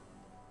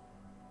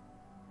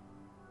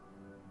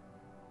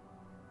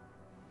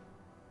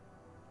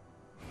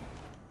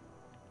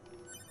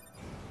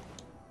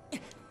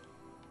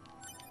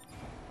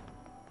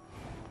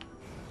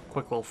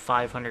 Quick little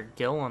 500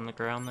 gil on the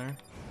ground there.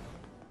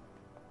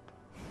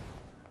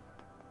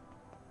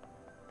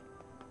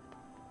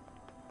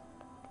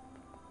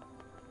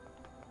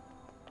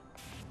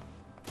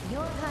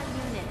 Yorha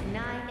Unit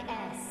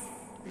 9S.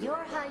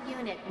 Yorha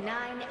Unit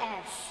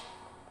 9S.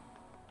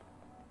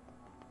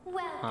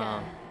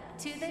 Welcome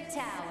to the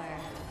tower.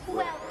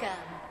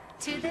 Welcome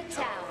to the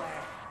tower.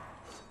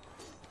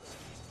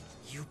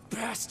 You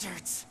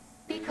bastards!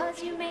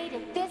 Because you made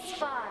it this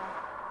far,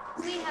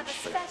 we have a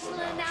special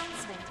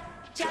announcement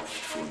just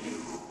for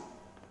you.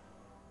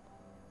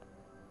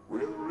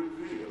 We'll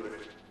reveal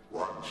it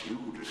once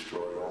you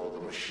destroy all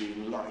the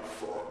machine life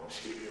forms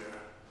here.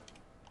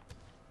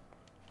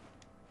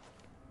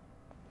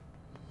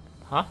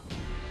 Huh?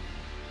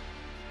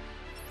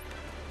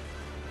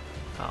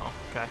 Oh,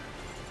 okay.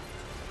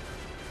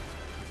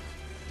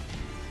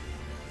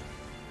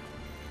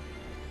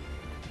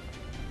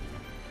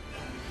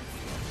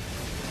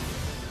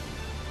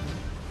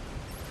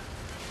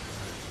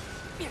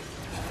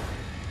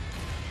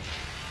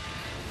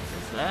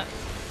 What's that?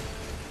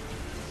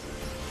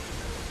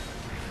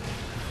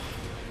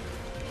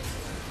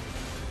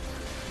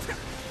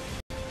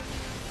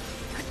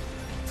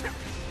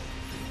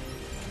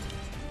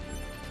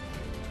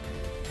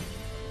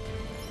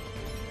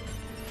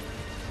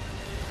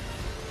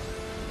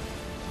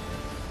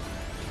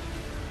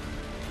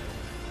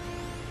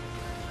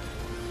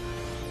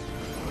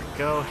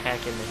 Go hack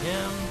into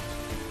him.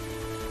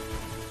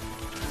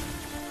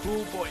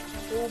 Oh boy,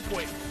 oh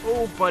boy,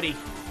 oh buddy.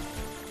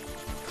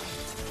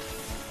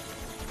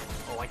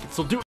 Oh, I can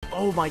still do it.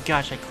 Oh my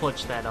gosh, I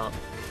clutched that up.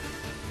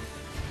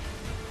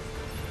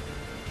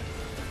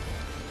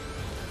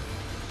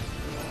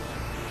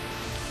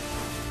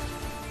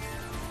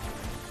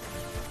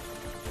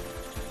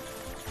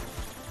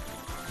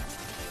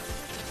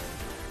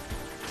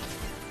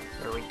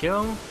 There we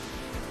go.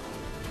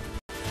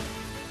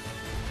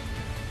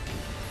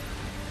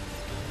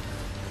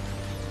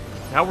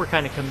 Now we're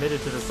kind of committed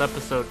to this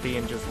episode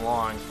being just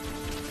long.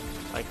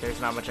 Like,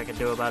 there's not much I can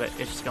do about it.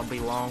 It's just gonna be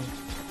long.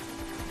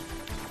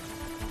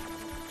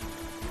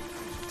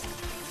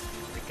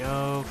 There we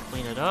go.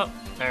 Clean it up.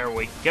 There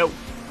we go.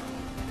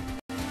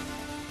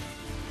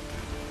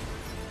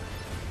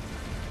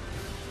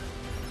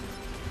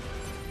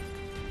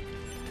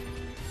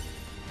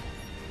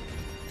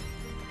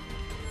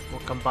 We'll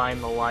combine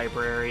the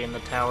library and the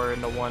tower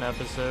into one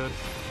episode.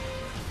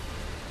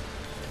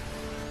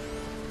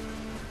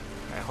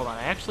 Hold on,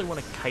 I actually want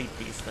to kite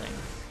these things.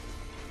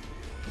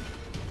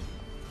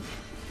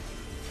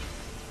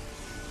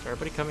 So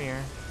everybody come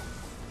here.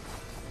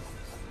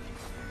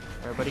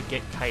 Everybody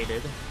get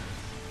kited.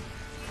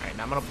 Alright,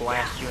 now I'm gonna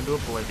blast you into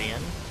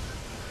oblivion.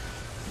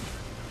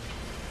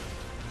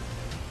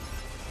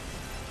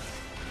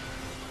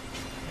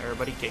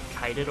 Everybody get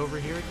kited over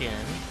here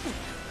again.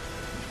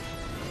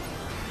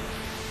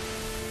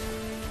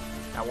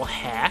 Now we'll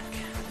hack.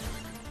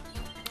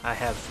 I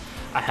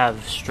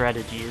have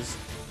strategies.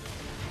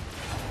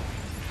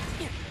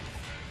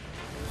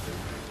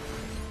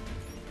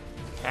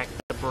 Hack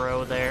the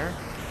bro there.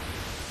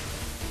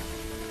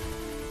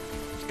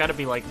 There's gotta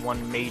be like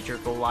one major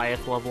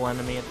Goliath level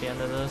enemy at the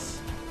end of this.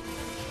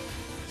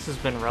 This has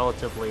been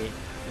relatively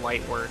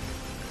light work.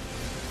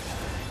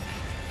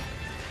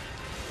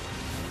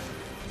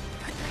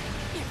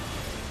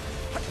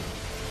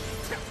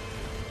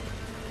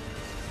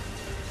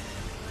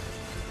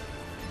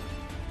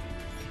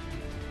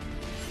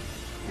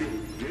 You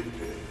did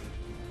it.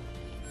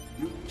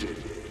 You did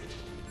it.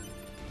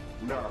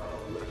 Now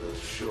let us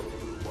show you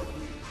what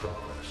we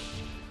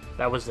promised.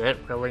 That was it,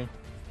 really?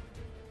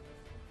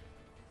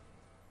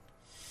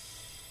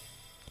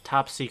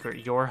 Top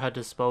secret, Yorha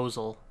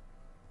disposal.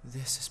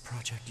 This is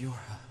Project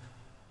Yorha.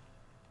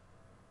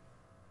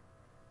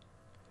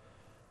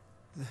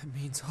 That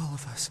means all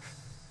of us.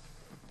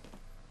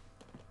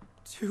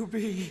 To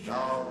be...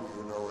 Now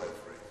you know everything.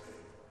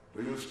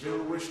 Do you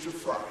still wish to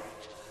fight?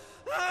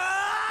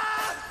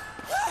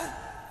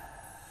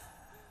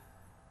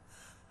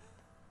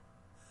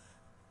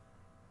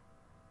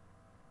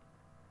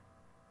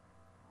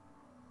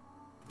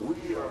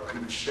 We are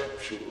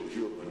conceptual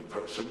human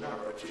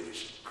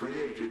personalities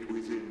created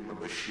within the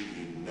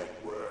machine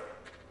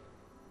network.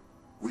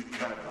 We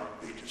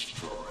cannot be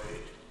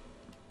destroyed.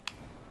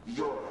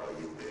 You're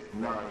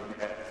Unit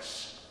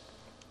 9S.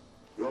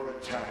 Your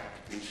attack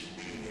is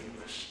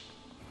meaningless.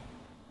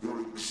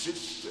 Your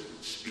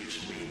existence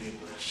is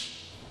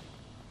meaningless.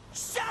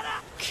 Shut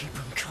up! Keep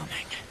them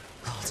coming.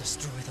 I'll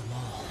destroy them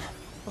all.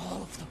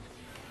 All of them.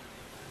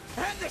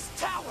 And this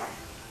tower!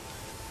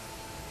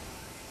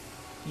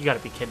 You gotta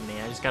be kidding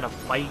me. I just gotta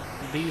fight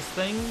these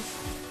things?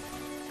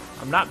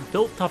 I'm not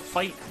built to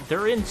fight.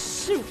 They're in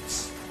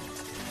suits.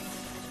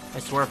 I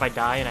swear if I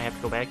die and I have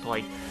to go back to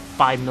like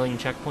 5 million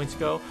checkpoints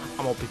ago,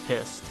 I'm gonna be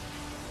pissed.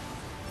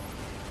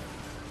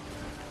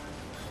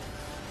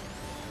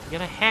 You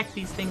gotta hack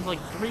these things like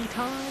 3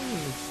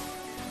 times.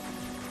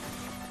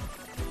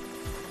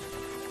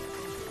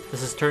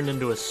 This has turned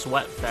into a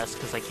sweat fest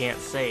because I can't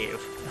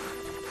save.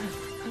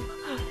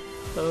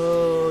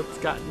 Oh, it's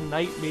got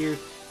nightmare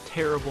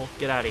terrible.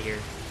 Get out of here.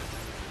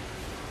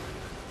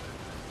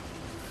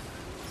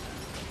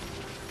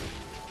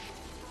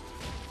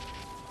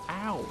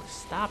 Ow,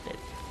 stop it.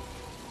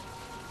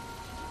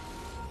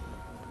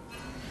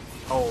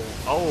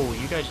 Oh,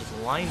 you guys just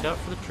lined up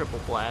for the triple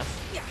blast.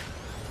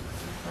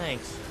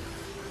 Thanks.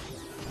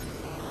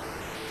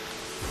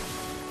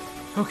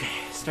 Okay,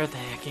 start the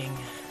hacking.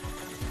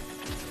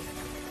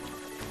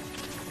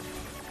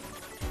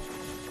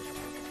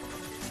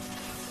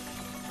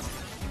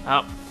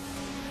 Up.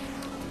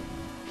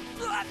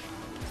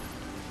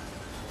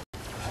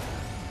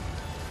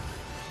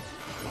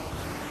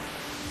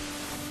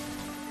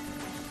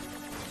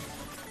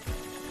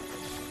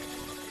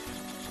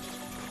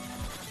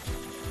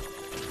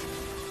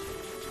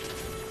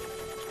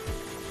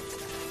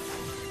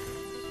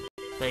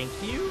 Thank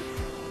you.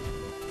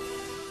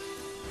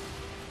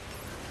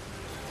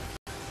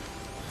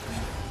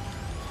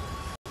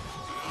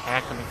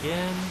 Hack them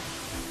again.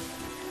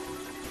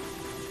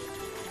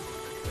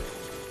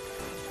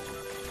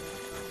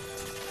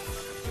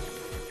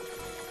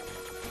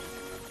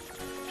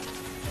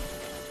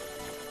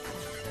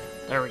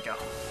 There we go.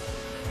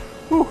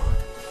 Whew.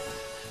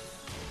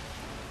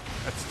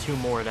 That's 2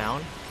 more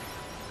down.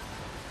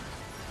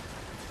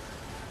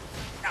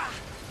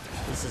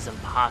 This is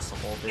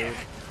impossible, dude.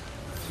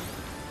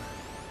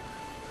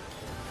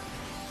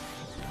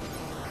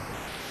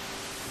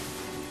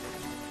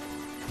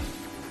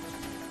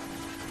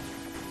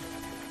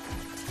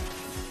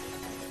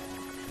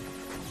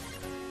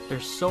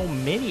 There's so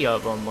many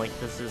of them, like,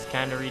 this is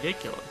kind of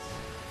ridiculous.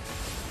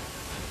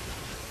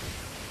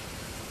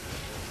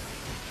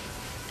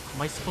 How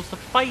am I supposed to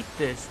fight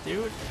this,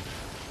 dude?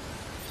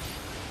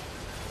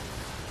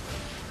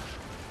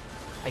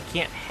 I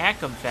can't hack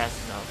them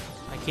fast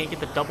enough. I can't get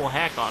the double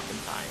hack off in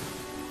time.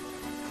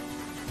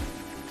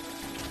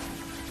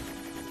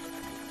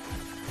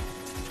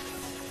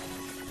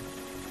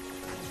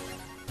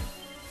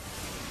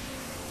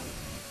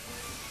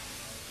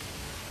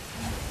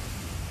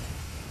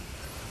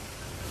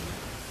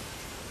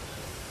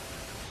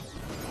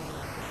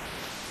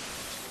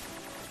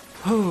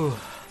 Whew,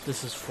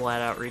 this is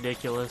flat out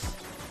ridiculous.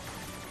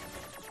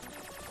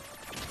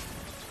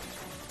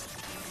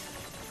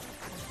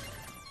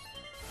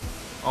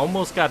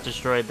 Almost got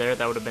destroyed there,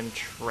 that would have been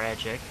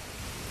tragic.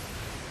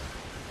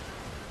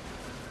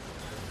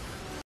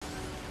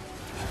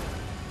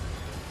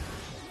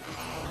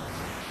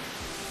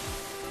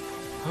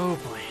 Oh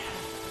boy.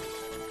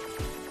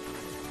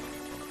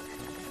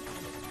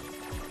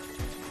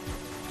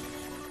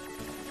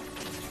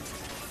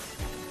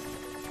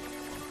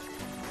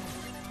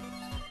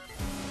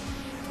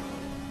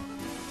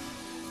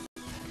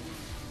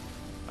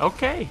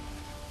 Okay.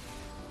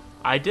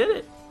 I did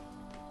it.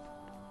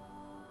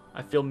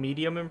 I feel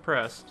medium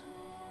impressed.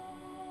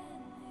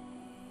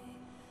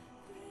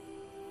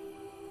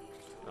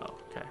 Oh,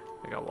 okay.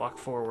 I gotta walk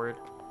forward.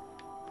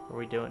 What are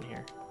we doing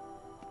here?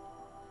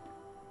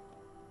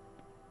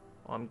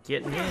 Oh, I'm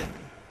getting in.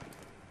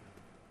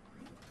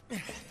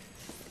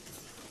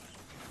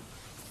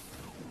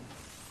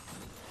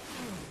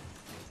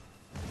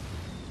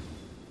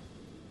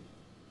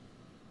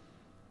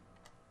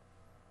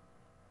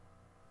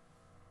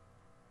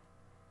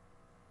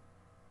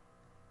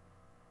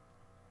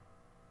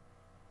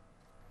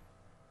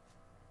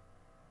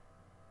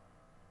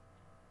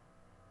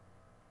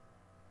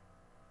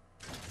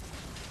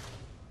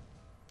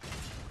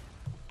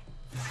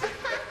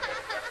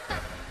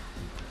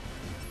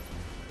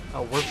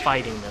 Oh, we're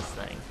fighting this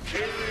thing.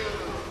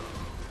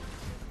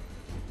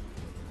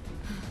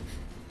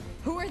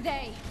 Who are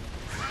they?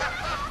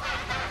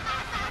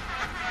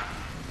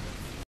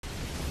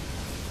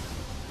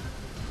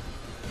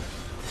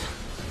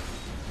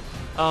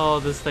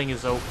 Oh, this thing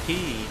is OP.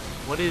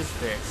 What is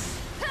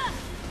this?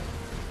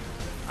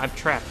 I'm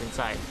trapped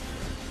inside.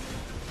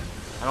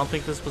 I don't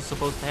think this was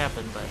supposed to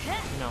happen, but,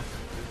 you know.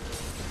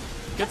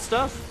 Good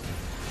stuff.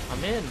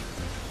 I'm in.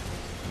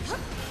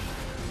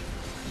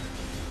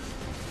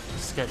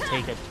 It's gonna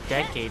take a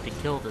decade to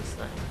kill this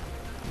thing.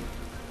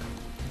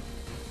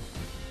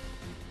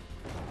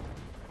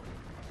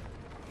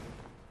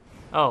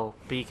 Oh,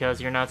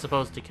 because you're not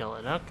supposed to kill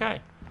it.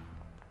 Okay.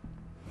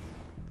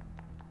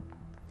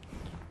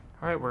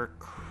 Alright,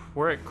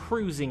 we're at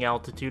cruising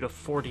altitude of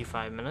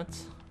 45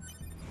 minutes.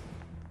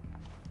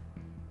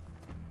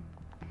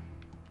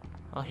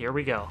 Well, here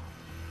we go.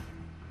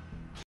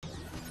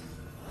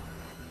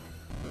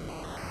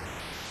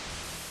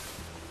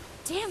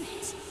 Damn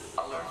it!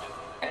 Alert.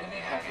 Enemy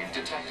hacking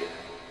detected.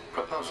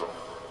 Proposal.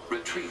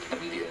 Retreat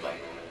immediately.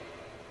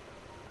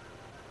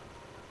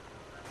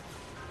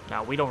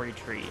 Now, we don't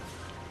retreat.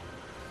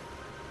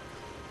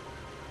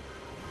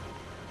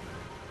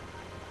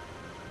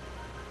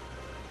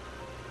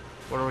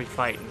 What are we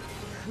fighting?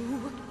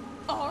 Who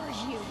are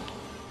you?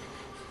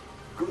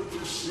 Good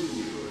to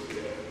see you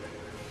again,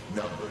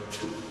 number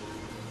 2.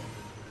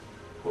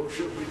 Or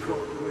should we call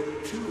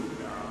you A2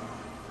 now?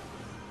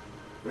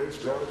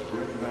 This does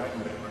bring back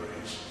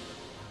memories.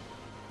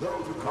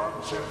 Though to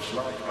concepts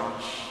like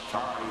us,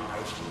 time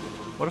has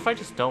little. What if I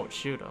just don't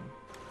shoot him?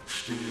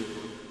 Still,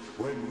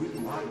 when we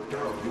wiped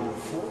out your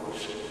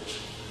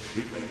forces,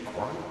 it made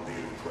quite the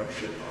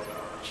impression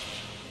on us.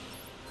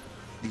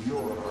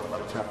 You're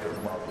attacker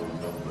model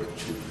number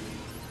 2.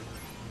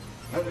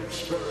 An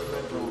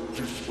experimental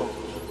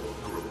disposable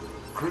group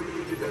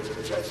created as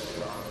a test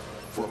lab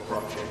for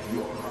Project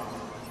Yorha.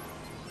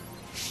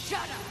 Shut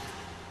up!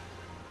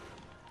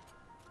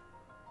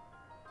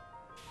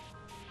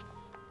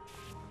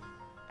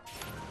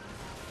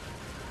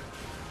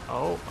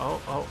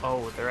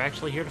 Oh, they're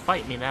actually here to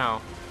fight me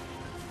now.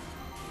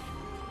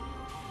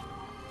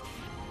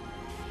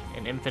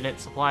 An infinite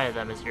supply of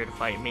them is here to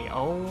fight me.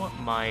 Oh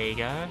my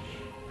gosh.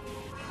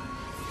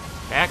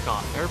 Back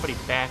off. Everybody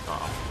back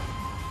off.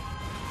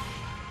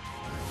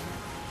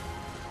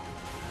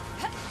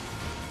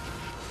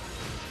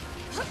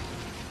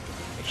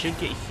 I should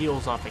get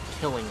heals off of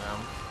killing them.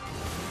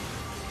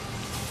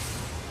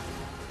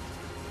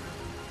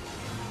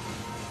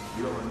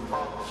 You're an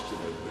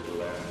obstinate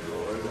little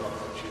android,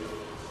 aren't you?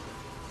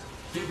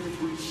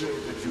 Didn't we say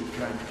that you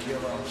can't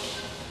kill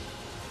us?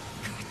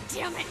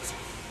 Damn it!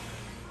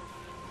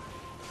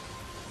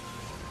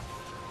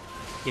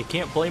 You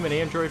can't blame an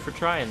android for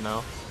trying,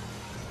 though.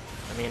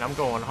 I mean, I'm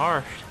going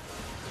hard.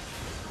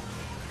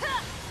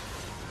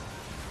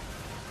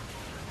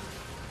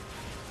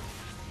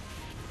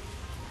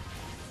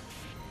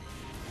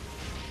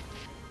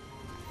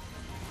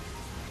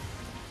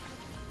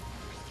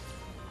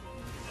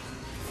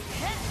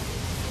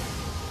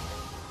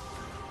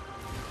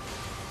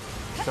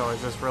 So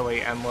is this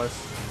really endless?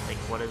 Like,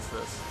 what is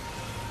this?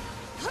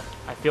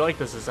 I feel like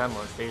this is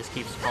endless. They just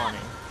keep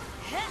spawning.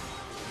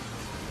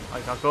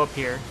 Like, I'll go up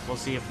here. We'll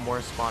see if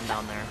more spawn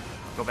down there.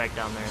 I'll go back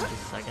down there in just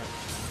a second.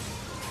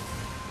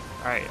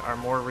 Alright, are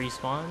more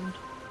respawned?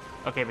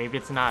 Okay, maybe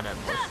it's not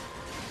endless.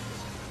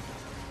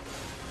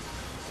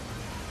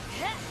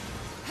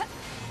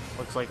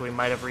 Looks like we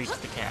might have reached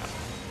the cap.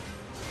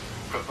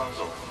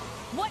 Proposal.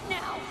 What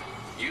now?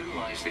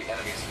 Utilize the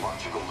enemy's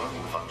logical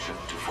learning function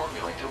to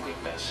formulate a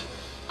weakness.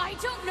 I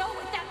don't know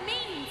what that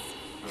means!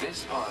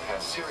 This pod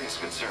has serious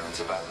concerns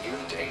about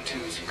Unit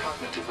A2's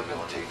cognitive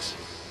abilities.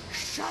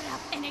 Shut up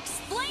and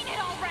explain it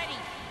already!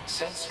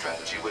 Said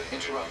strategy would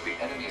interrupt the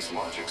enemy's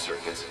logic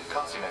circuits,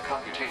 causing a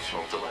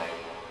computational delay.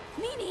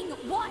 Meaning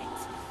what?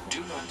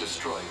 Do not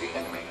destroy the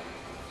enemy.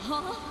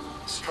 Huh?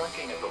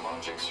 Striking at the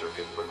logic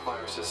circuit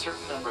requires a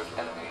certain number of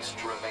enemies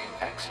to remain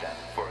extant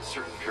for a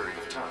certain period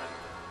of time.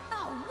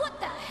 Oh, what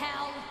the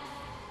hell?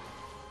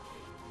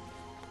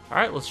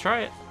 Alright, let's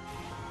try it.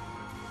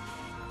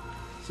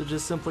 So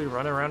just simply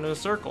run around in a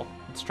circle.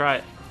 Let's try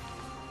it.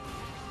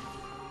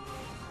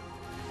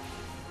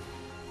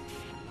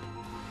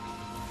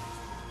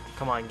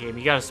 Come on, game.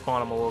 You gotta spawn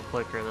them a little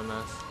quicker than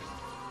this.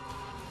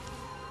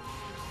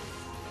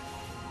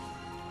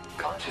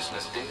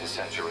 Consciousness data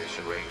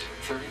saturation rate,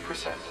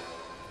 30%.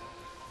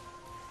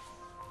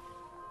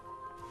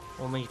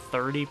 Only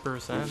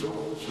 30%? It's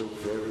also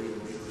very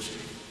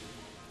amusing.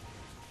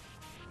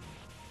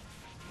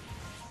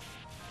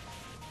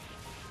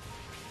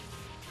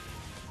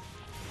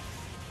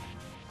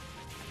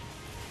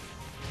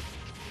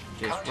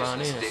 Just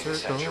run in a data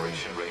circle.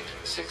 saturation rate,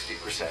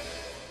 60%.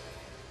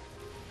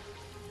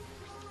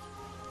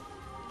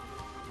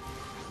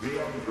 The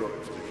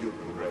androids the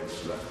human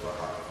race left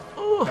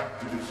behind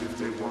acted as if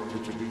they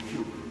wanted to be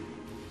human.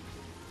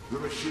 The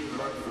machine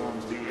life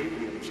forms the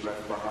aliens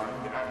left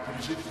behind acted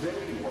as if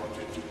they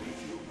wanted to be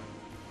human.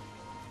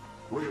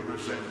 We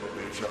resemble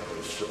each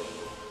other so,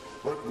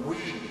 but we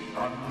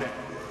are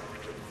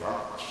networked, and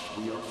thus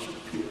we are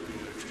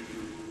superior to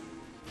you.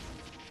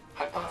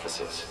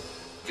 Hypothesis.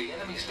 The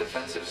enemy's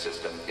defensive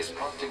system is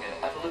prompting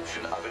an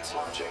evolution of its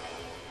logic.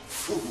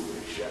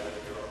 Foolish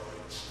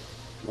androids.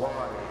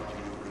 Why do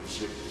you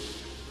resist.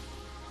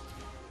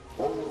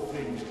 All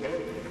things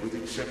end with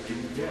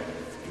accepting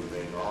death, do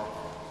they not?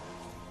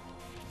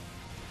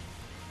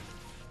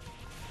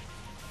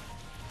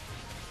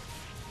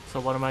 So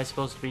what am I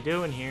supposed to be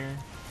doing here?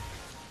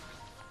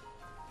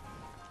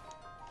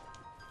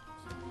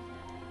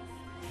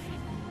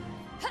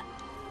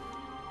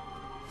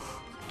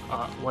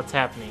 What's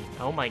happening?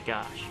 Oh my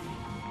gosh.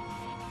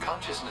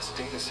 Consciousness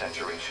data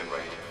saturation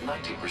rate,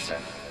 90%.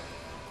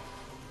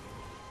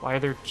 Why are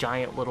there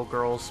giant little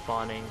girls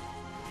spawning?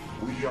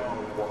 We are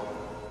one,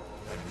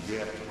 and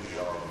yet we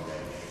are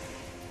many.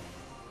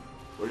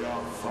 We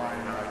are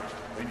finite,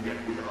 and yet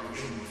we are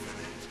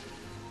infinite.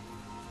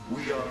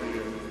 We are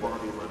the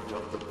embodiment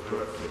of the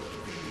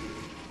perfect being.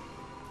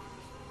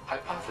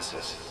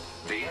 Hypothesis.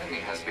 The enemy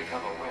has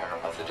become aware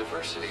of the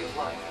diversity of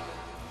life.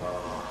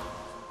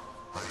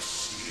 I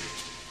see it.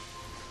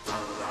 The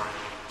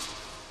light.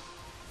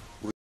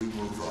 We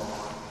move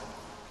on.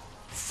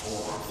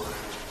 Forward.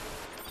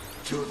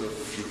 To the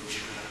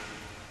future.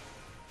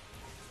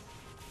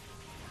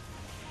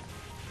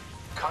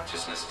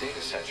 Consciousness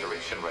data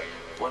saturation rate,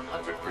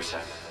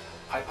 100%.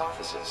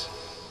 Hypothesis.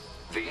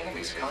 The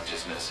enemy's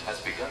consciousness has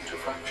begun to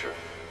fracture.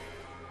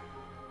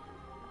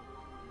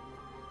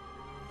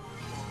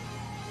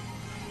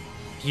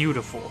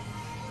 Beautiful.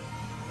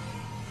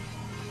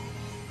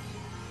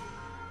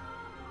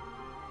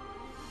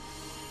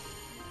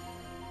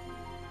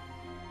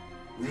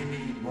 We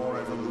need more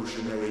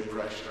evolutionary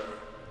pressure.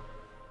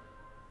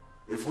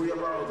 If we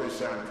allow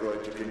this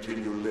android to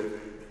continue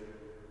living,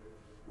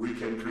 we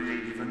can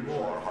create even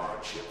more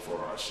hardship for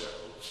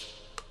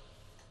ourselves.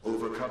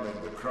 Overcoming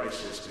the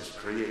crisis this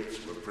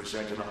creates will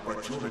present an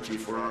opportunity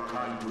for our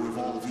kind to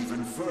evolve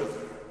even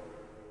further.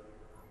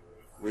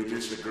 We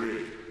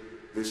disagree.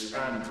 This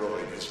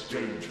android is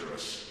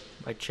dangerous.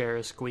 My chair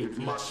is It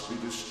squeaky. must be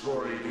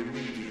destroyed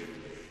immediately.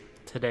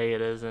 Today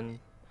it isn't.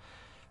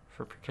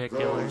 For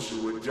particulars. Those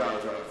who would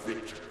doubt our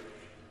victory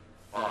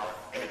are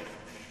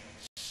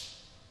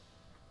enemies.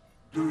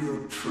 Do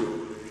you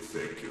truly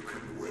think you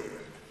can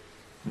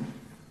win?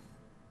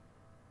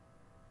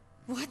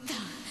 What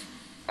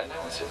the?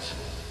 Analysis.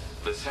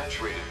 The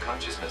saturated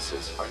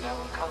consciousnesses are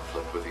now in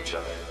conflict with each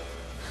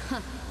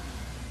other.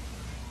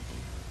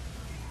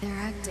 They're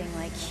acting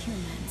like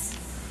humans.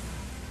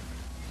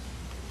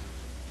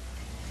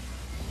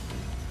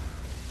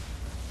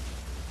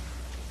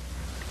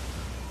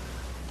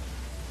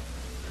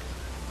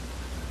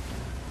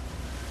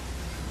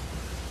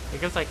 I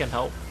guess I can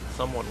help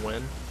someone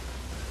win.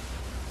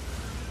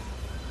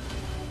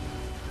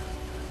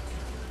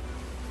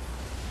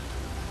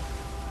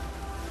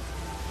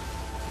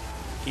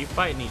 Keep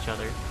fighting each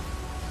other.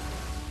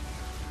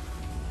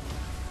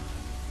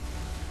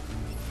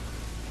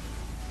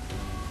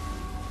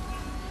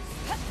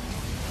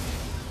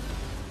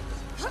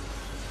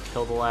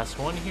 Kill the last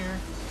one here.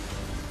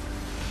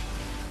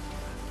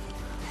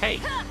 Hey!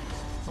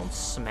 Don't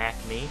smack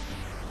me.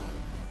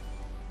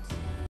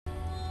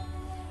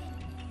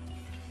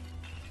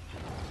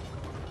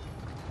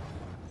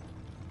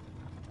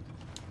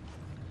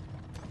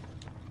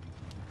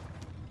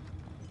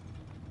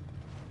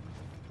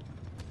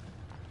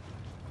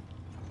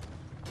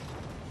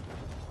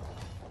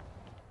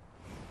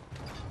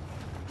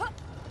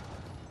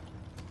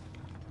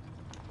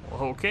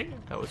 Okay,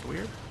 that was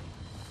weird.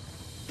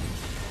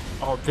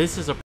 Oh, this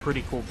is a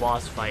pretty cool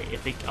boss fight.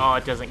 If it, oh,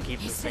 it doesn't keep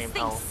the same Is this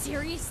thing health.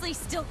 seriously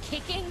still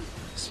kicking?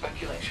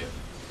 Speculation.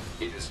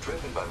 It is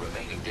driven by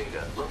remaining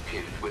data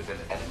located within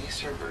enemy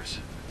servers.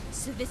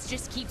 So this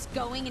just keeps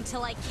going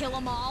until I kill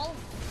them all?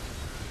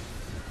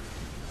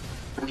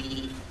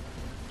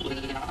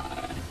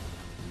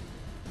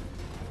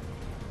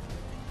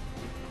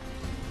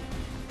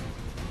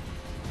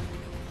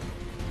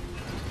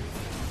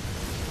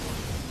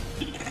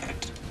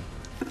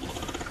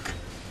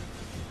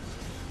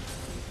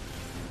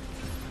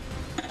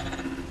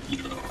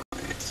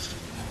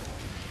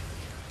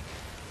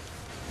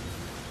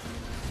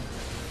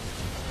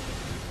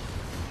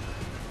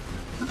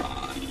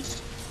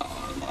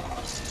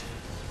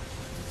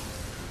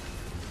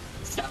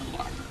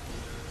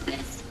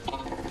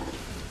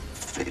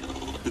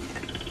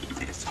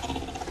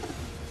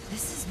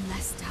 This is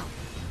messed up.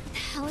 What the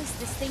hell is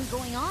this thing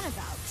going on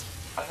about?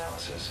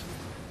 Analysis.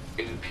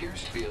 It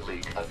appears to be a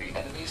leak of the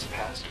enemy's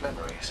past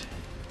memories.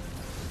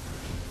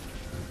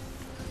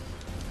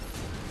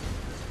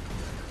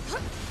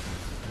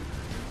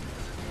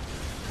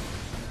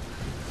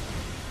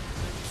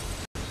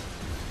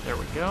 There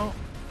we go.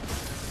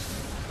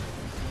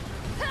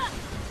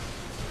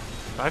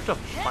 Do I have to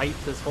fight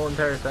this whole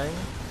entire thing?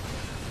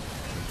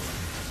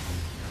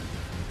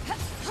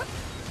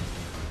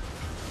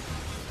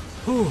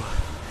 Whew.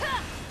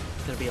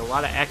 It's gonna be a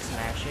lot of X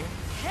mashing.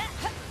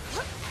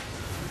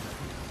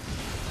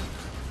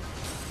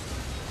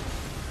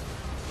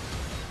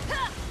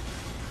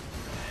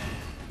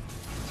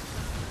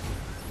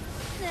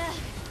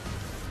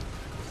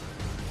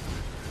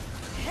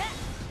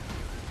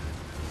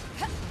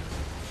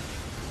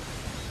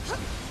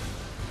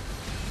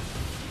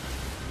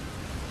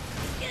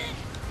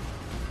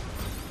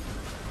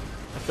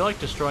 feel like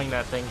destroying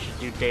that thing should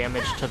do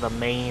damage to the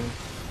main.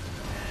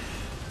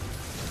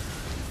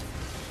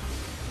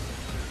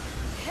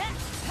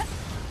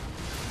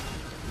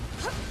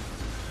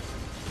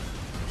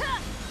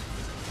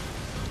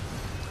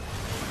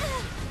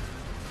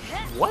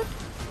 What?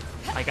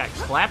 I got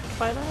clapped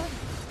by that?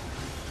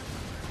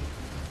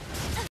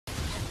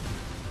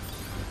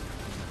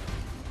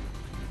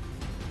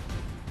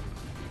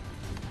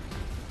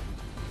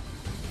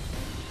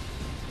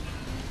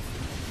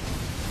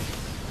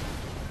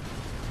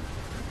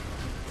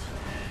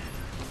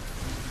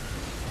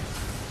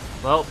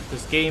 Well,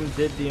 this game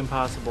did the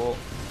impossible.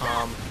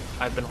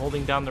 I've been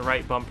holding down the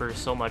right bumper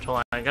so much. Hold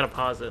on, I gotta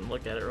pause it and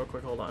look at it real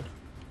quick. Hold on.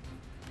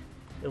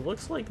 It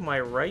looks like my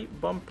right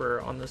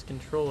bumper on this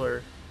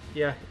controller,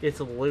 yeah, it's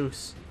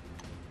loose.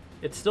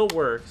 It still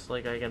works,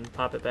 like I can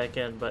pop it back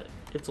in, but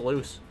it's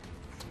loose.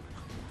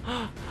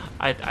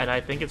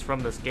 I think it's from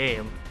this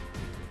game,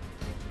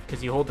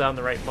 because you hold down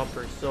the right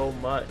bumper so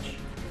much.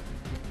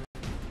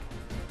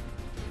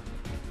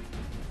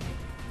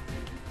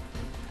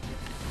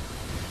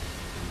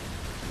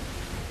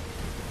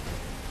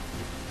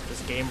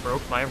 This game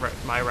broke my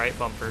right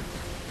bumper.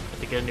 I have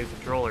to get a new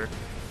controller.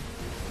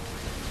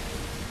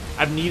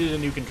 I've needed a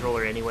new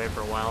controller anyway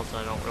for a while, so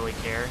I don't really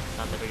care. It's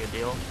not that big a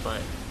deal,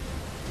 but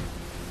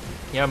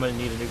yeah, I'm gonna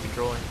need a new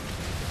controller.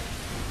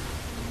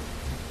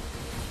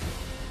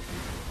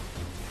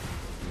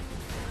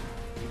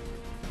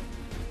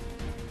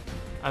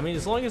 I mean,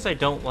 as long as I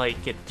don't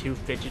like get too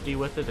fidgety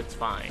with it, it's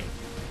fine.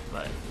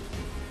 But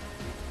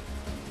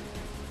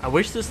I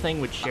wish this thing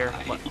would share.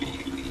 I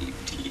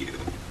believed you.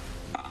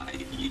 I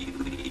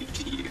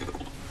believed you.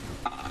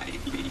 I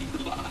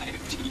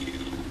believed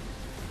you.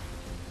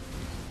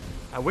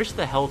 I wish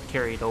the health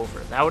carried over.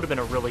 That would have been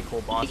a really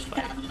cool boss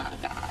fight.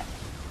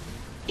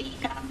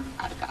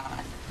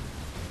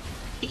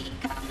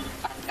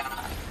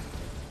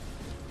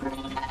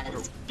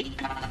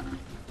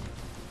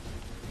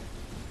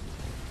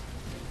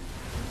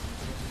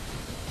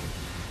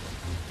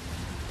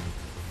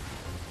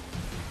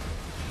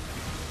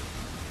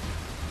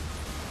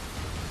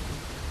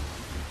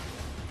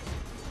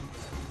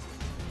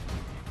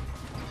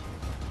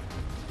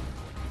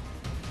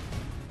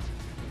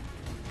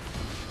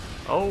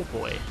 Oh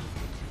boy.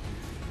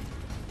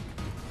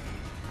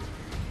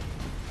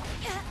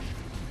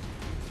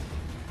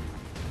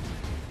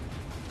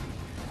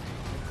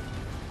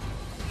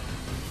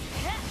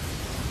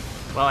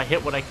 Well, I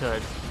hit what I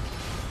could.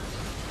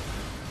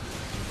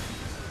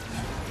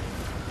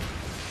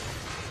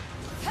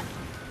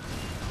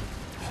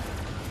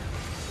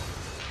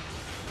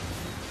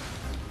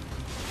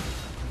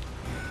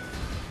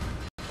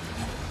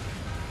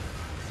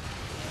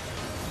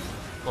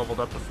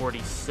 Leveled up to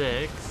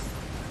 46.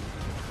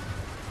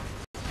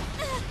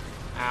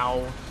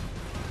 Ow.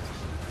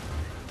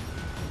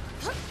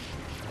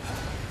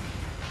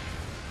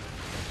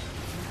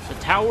 The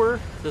tower,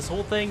 this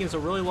whole thing is a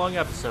really long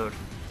episode.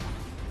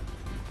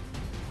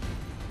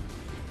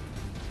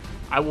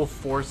 I will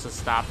force a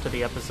stop to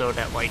the episode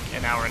at like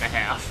an hour and a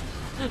half.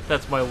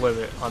 That's my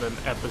limit on an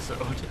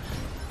episode.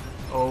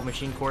 Oh,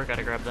 machine core,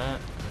 gotta grab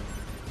that.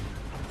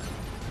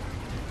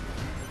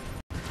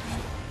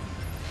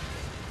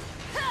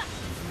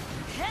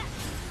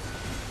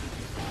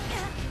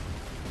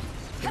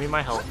 Give me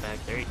my health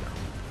back, there you go.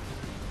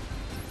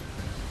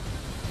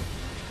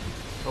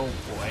 Oh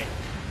boy.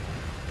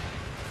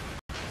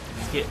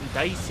 It's getting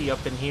dicey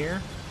up in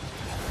here.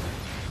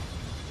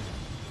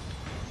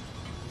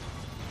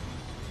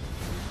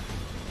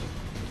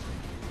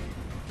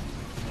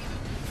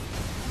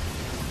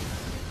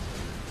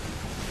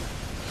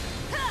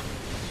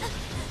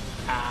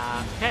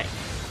 Okay.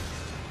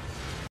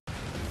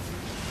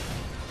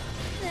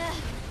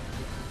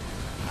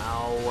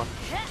 Ow.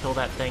 Kill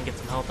that thing, get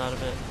some health out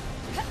of it.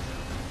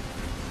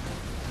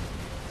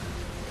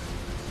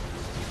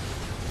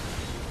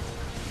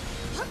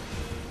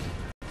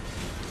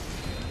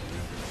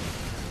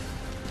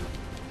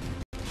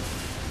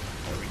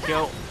 There we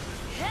go.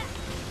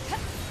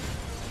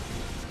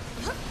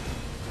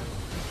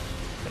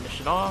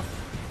 Finish it off.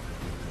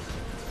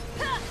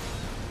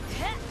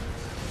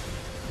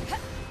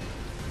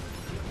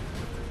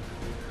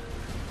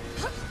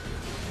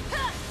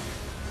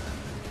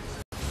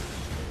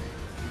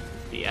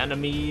 The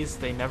enemies,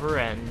 they never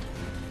end.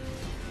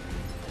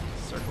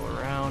 Circle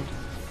around.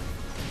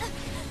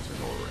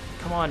 Circle around.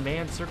 Come on,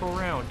 man, circle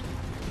around.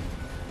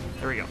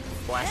 There we go.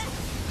 Blast them.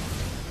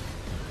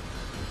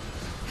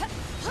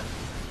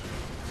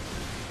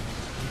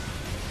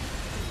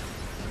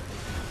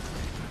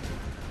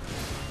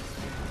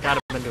 Got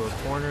him into a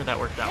corner. That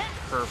worked out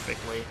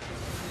perfectly.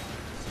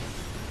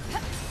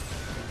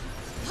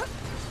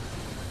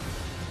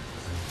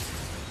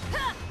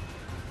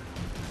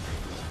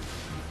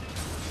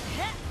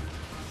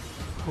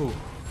 Whew.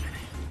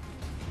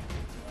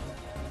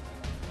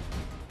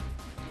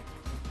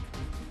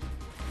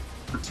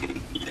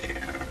 Take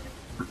their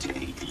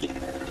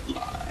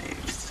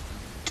lives.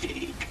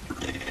 Take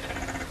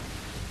their.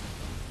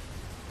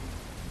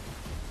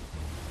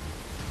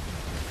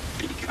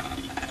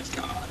 Become as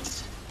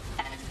gods.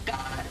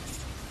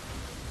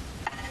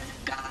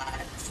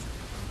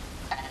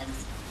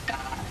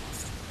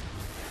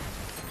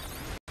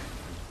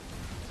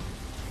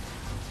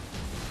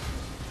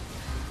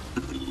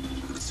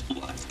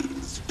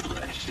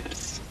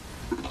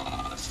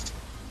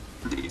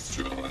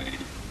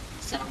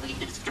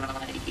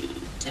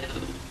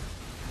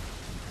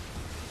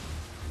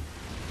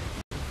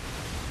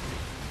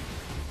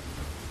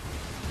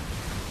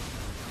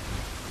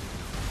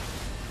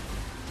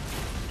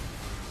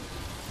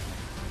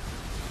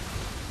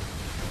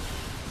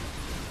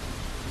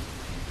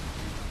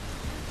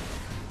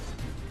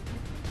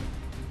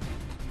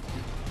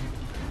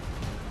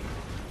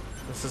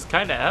 This is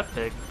kind of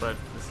epic, but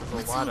this is a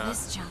What's lot all of...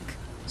 this junk?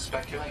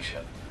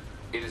 Speculation.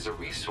 It is a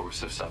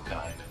resource of some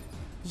kind.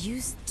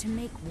 Used to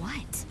make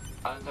what?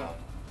 Unknown.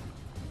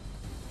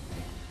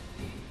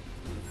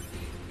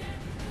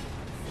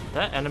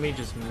 That enemy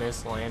just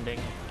missed landing.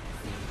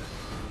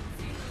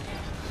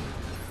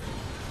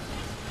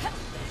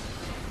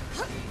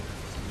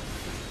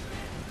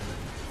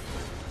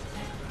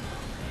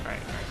 Alright,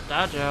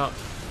 dodge out.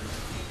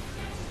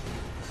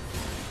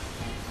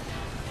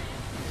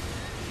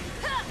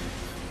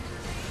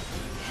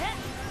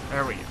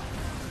 There we go.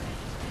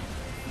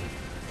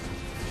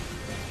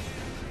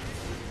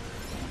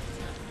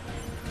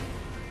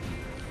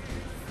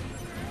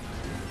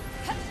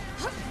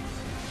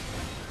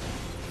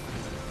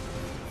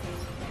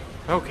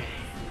 Okay.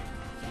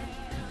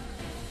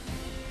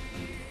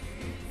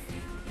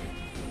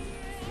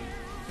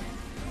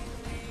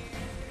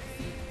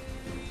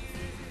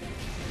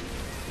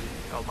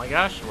 Oh my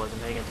gosh, I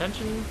wasn't paying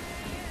attention.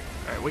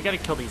 Alright, we gotta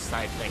kill these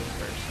side things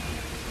first.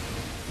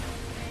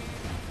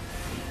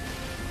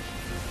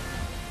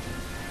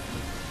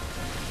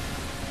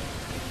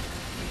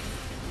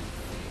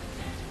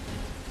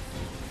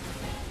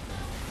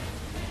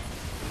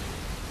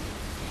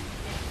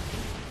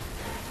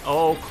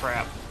 Oh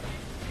crap.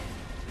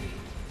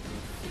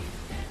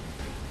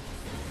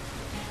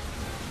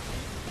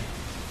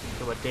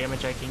 See what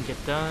damage I can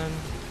get done.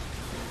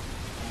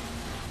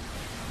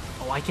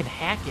 Oh, I can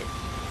hack it.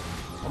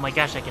 Oh my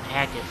gosh, I can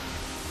hack it.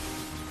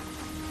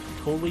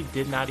 Totally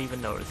did not even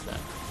notice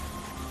that.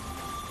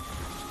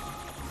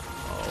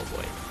 Oh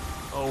boy.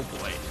 Oh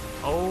boy.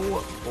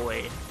 Oh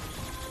boy.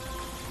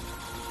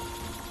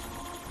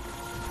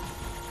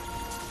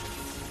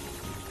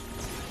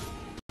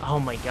 Oh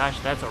my gosh,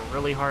 that's a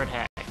really hard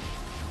hack.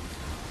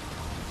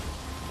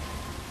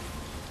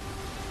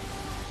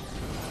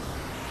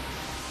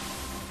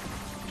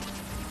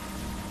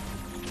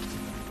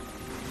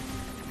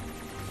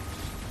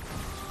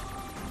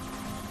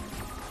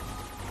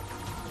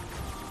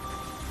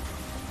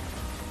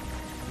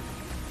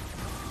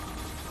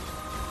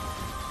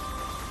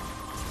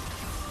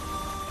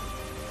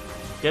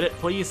 Get it,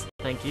 please?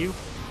 Thank you.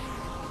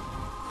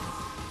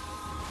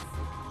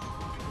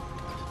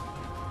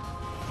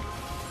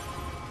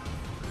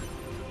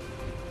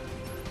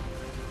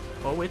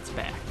 Oh, it's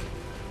back.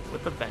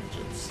 With a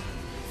vengeance.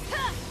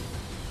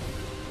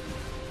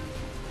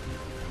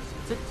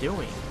 What's it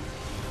doing?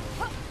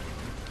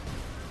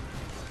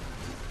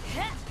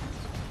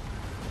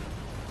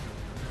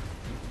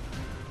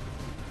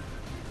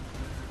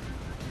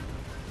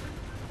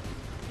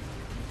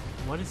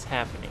 What is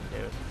happening,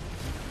 dude?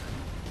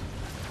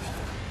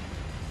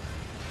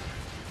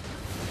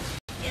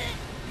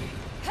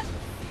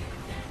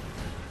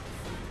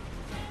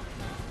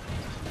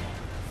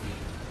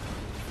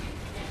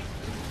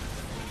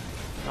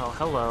 Oh,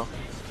 hello.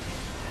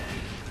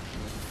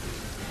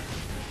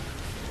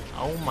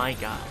 Oh my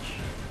gosh.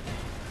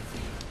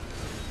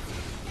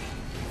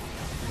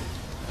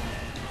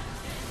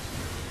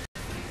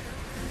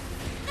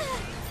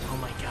 Oh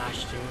my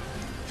gosh, dude.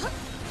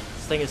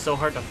 This thing is so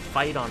hard to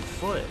fight on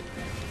foot.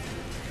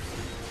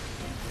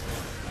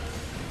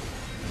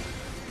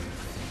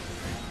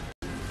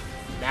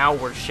 Now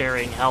we're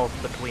sharing health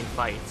between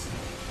fights.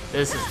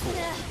 This is cool.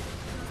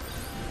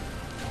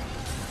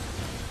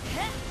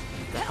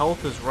 The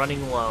health is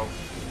running low.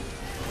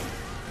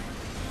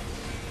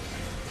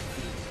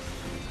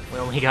 We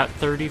only got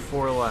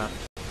 34 left.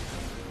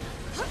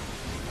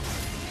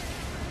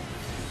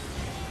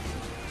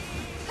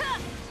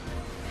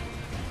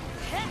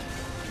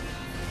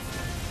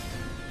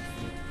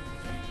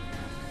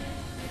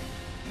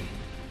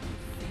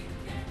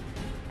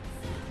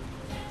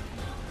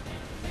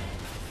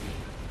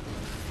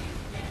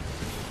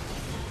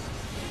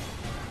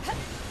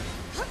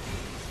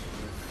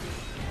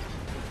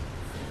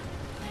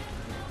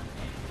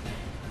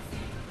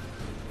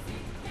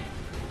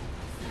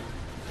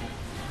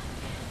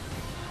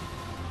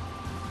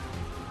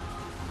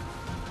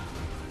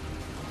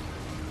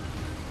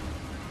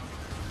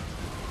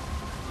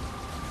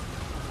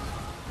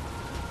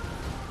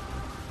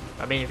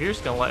 I mean, if you're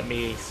just gonna let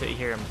me sit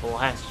here and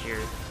blast your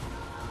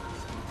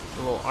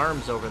little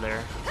arms over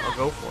there, I'll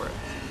go for it.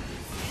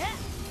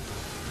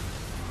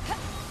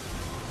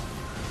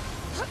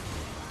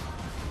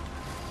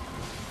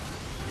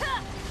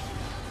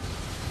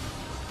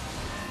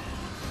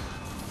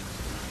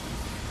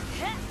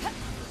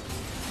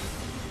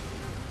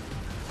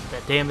 Get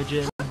that damage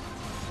in.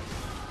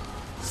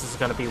 This is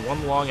gonna be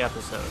one long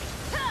episode.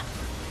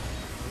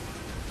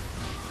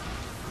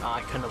 Oh,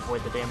 I couldn't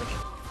avoid the damage.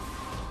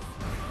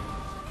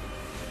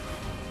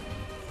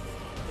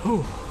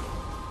 Whew.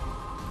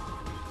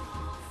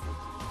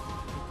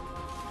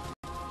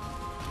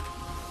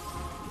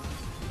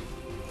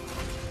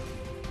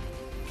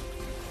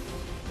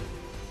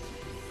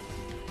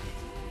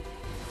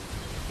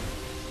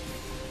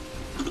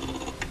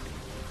 Look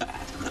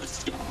at the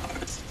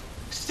stars.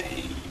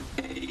 Sing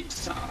a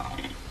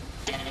song.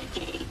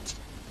 Dedicate.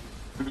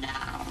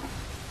 Now,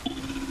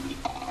 we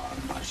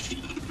are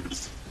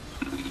machines.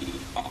 We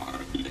are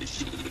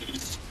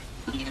machines.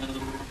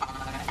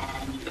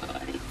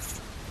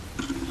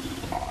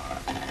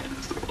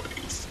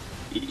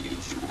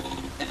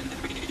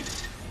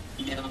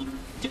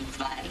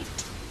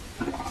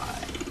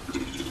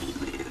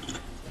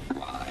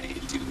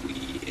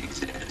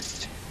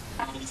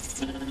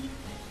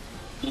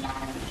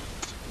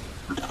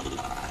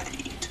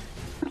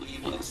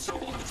 will soar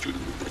through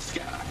the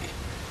sky.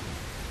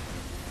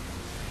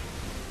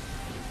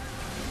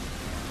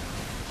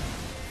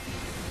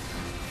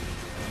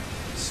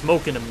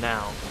 Smoking him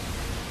now.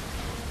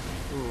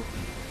 Ooh.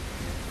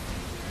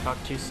 Talk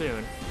too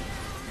soon.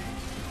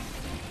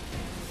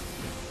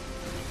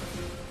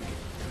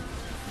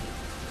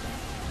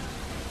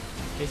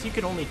 Guess you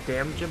can only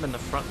damage him in the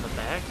front and the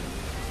back?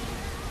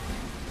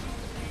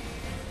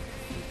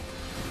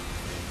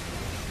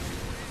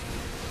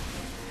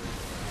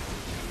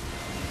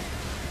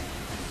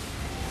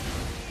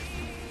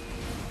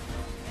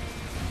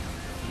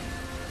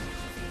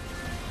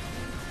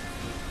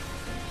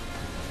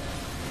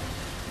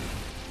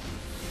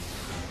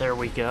 There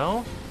we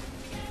go.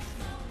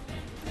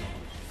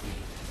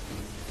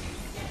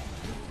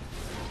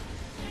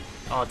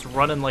 Oh, it's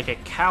running like a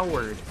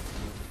coward.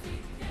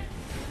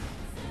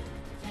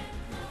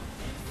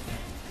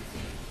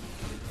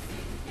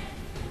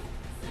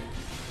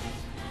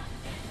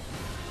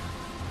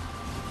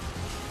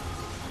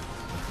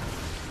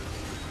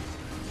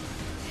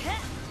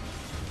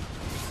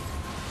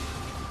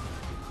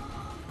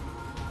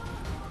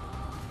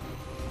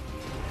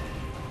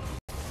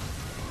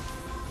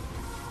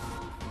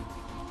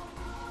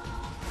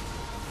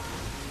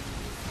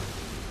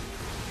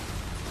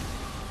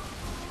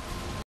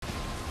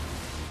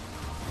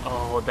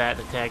 Oh, that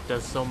attack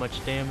does so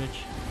much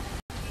damage.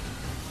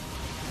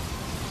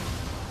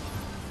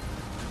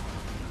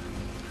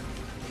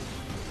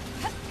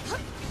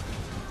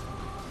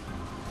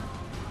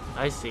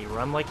 I see,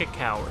 run like a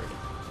coward.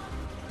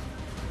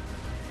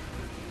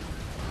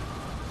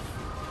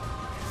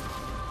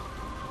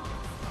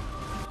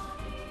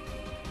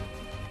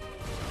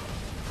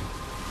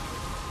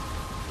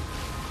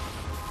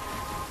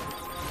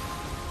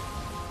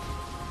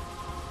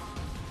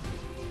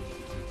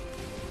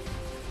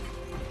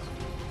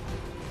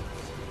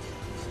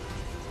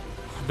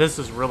 This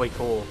is really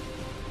cool.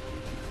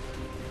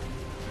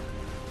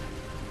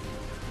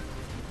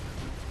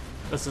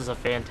 This is a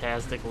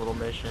fantastic little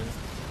mission.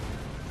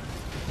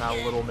 Not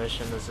a little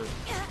mission, this is...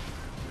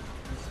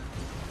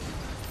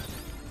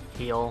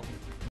 Heal.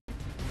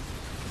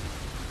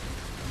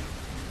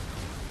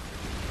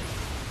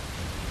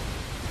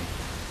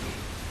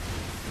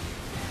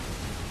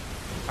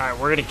 Alright,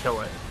 we're gonna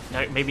kill it.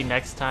 Maybe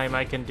next time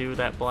I can do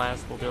that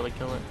blast, we'll be able to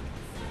kill it.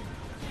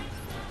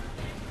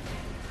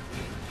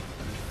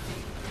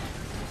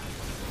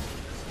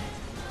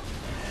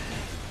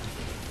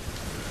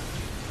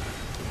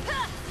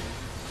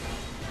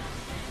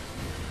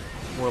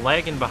 We're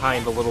lagging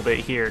behind a little bit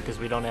here because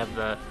we don't have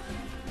the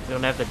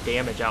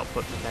damage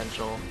output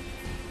potential.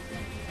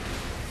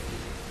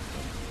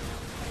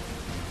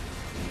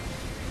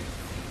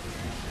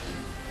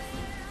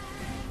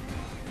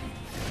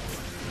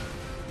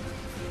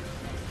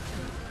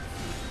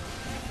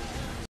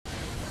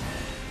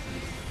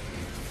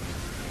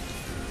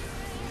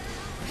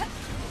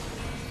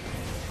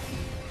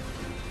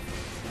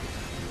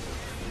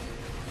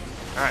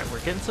 Alright, we're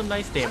getting some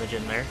nice damage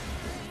in there.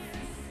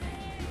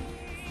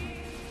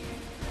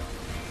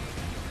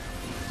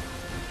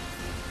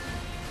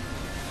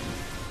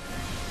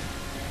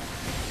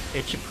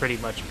 It should pretty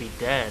much be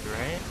dead,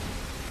 right?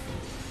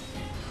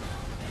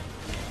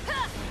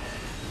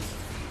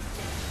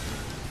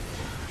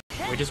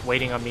 We're just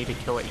waiting on me to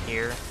kill it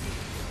here.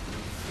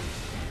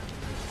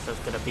 So it's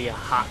gonna be a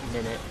hot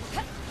minute.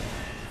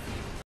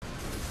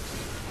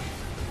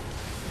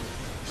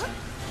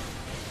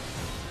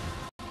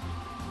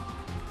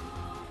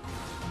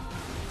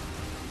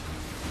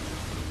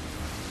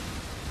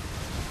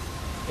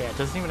 Yeah, it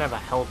doesn't even have a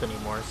health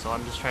anymore, so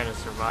I'm just trying to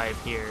survive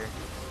here.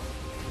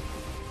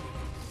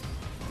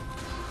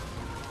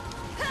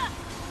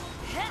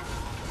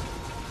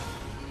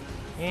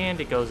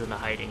 And it goes into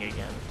hiding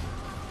again.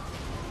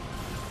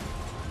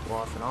 Blow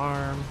off an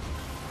arm.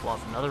 Blow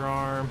off another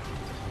arm.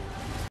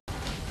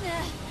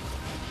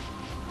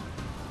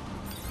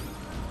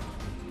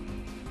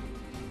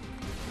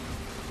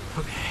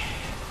 Okay.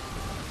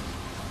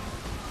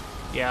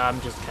 Yeah,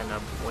 I'm just kind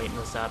of waiting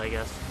this out, I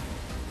guess.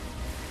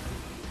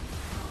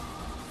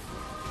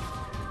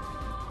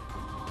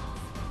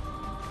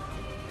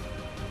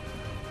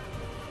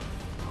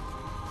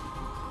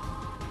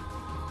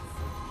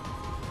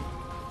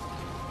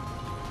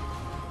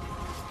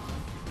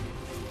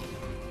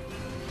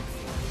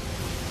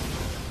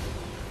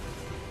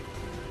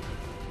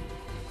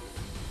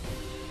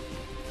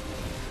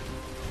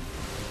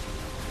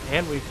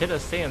 And we've hit a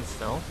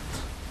standstill.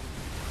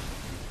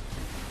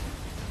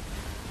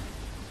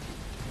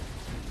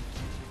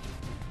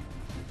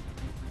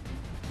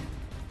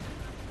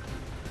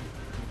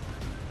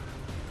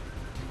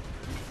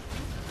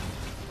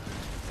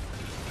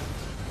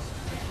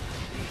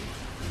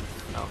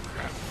 Oh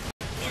crap.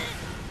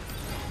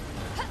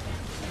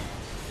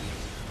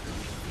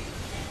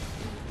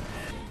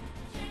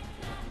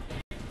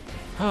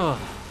 Oh.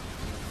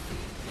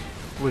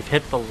 We've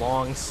hit the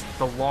long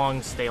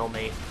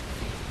stalemate.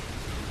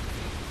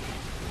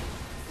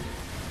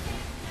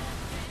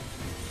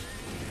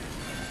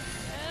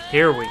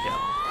 Here we go.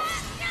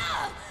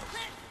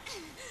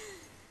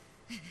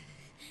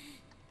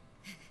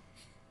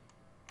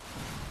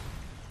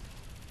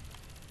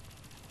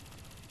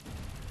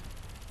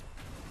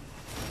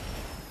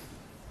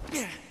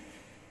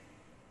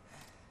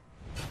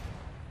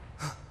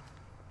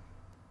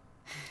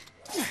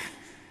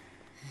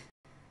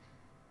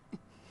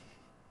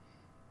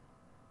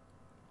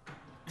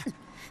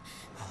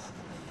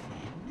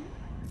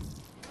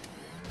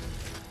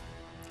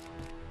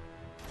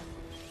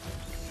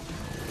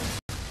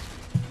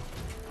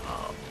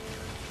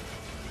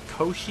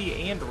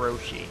 Koshi and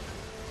Roshi.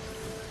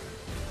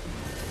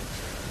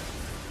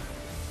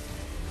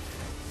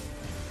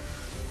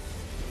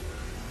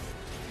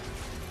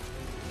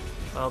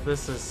 Well,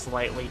 this is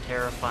slightly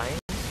terrifying.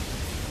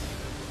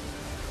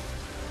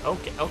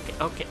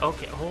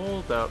 Okay,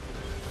 hold up.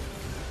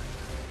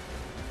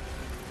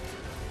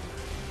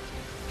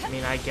 I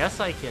mean, I guess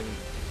I can...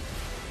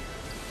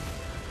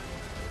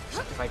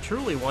 If I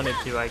truly wanted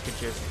to, I could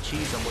just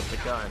cheese him with the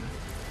gun.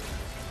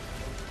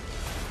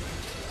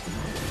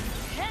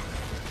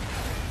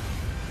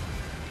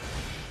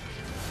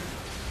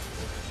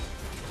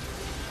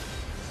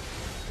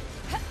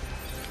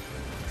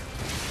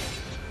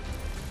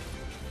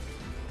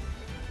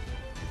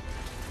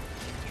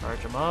 Charge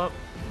him up.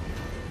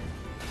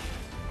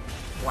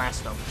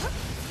 Blast him.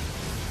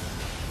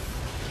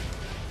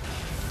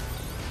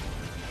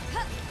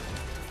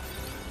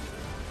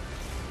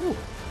 Ooh.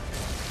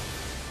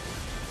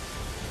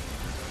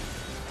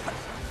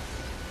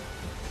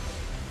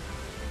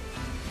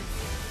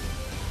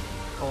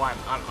 Oh, I'm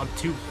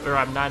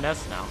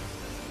 9S now.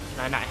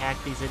 Can I not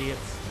hack these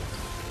idiots?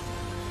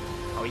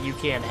 Oh, you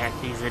can hack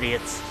these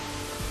idiots.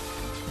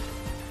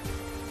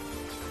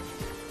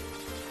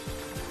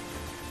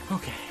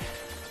 Okay.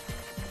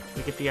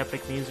 We get the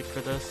epic music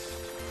for this.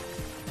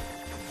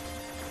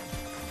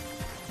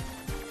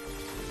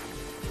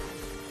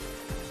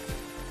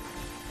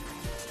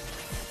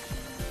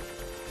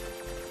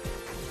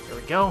 There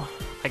we go.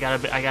 I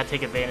gotta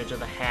take advantage of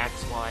the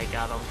hacks while I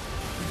got them.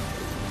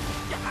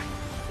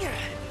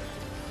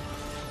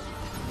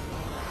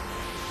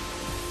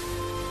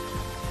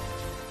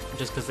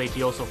 Just because they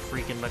deal so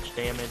freaking much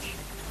damage.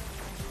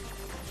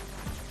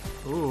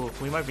 Ooh,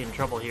 we might be in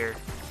trouble here.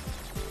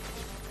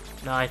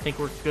 No, I think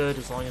we're good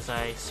as long as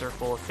I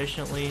circle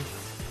efficiently.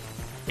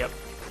 Yep.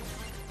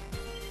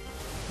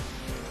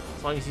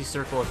 As long as you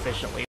circle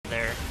efficiently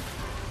there.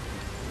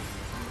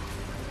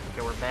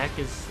 Okay, we're back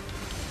as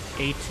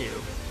A2.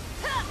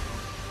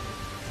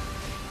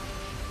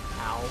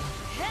 Ow.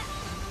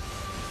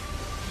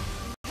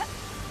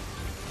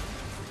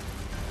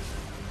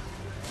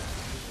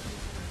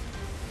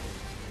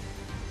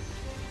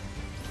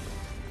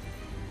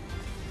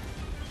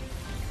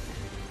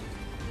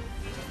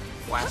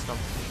 Blast them.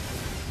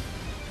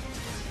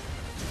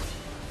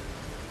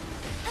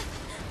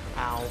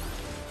 Ow.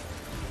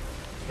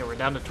 Okay, we're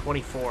down to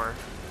 24.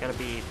 Gotta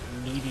be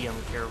medium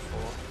careful.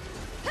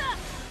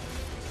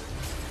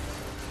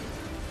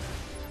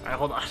 Alright,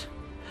 hold on.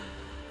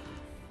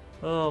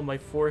 Oh, my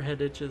forehead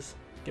itches.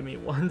 Give me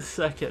 1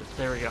 second.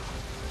 There we go.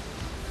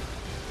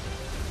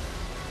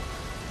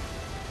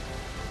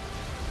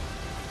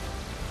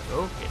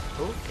 Okay,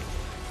 okay.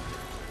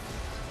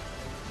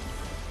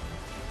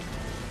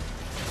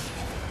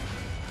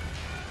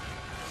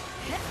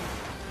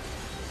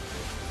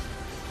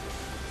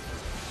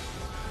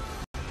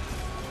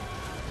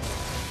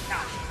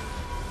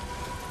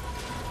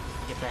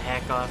 Get the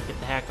hack off, get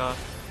the hack off.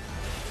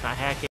 It's not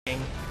hacking.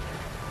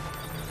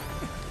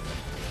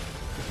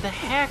 Get the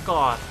hack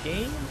off,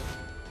 game.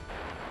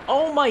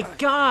 Oh my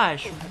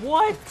gosh,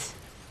 what?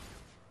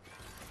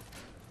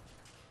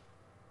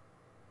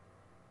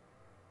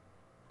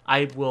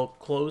 I will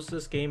close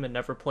this game and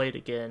never play it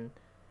again.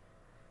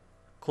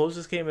 Close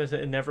this game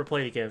and never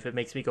play it again if it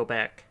makes me go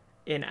back.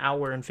 An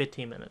hour and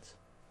 15 minutes.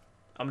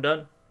 I'm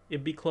done.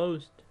 It'd be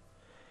closed.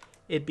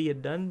 It'd be a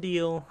done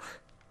deal.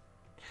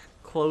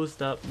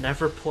 Closed up,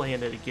 never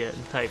playing it again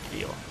type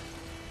deal.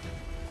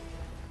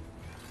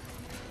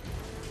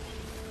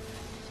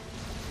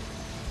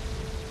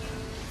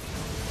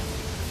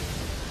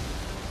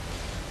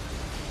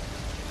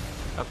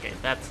 Okay,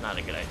 that's not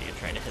a good idea,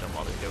 trying to hit them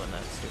while they're doing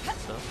that stupid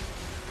stuff.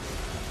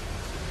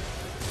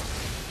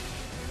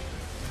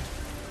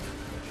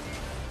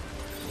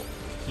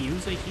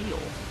 Use a heal.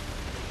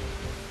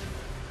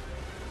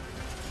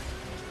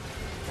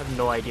 I have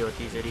no idea what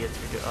these idiots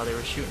are doing. Oh, they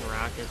were shooting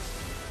rockets.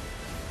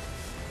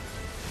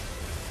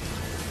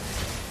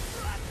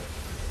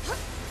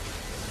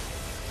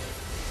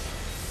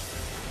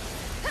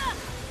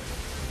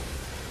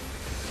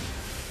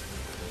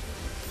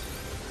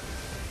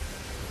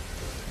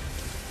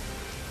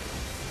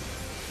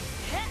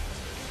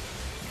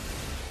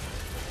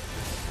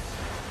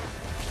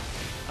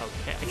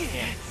 Okay, I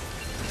can't.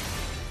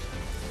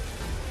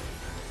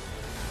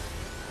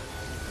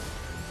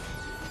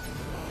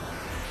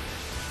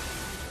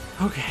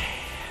 Okay.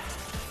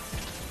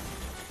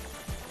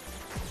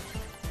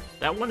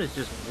 That one is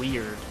just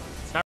weird.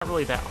 It's not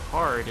really that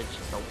hard, it's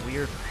just a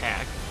weird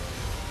hack.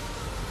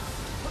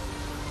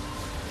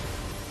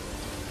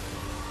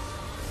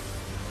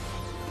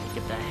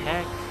 Get the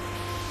hack.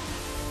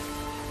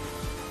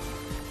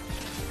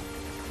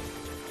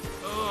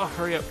 Oh,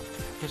 hurry up.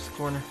 Catch the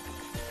corner.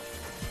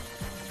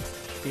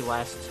 The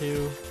last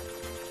two.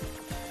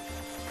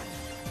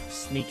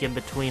 Sneak in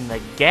between the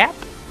gap.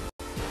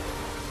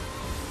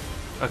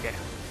 Okay,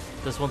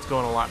 this one's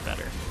going a lot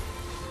better.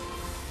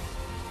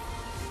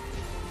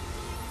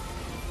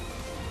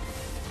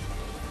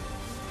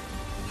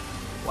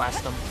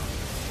 Blast them.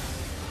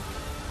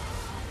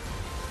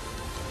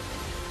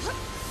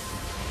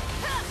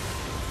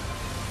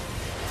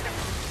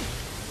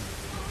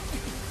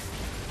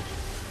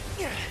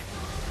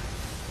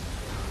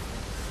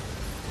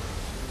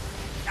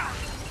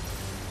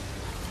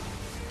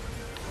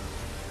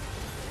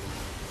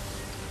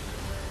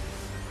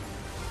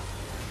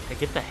 Can I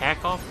get the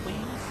hack off, please?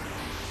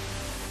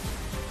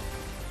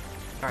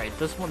 Alright,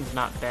 this one's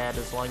not bad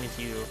as long as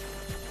you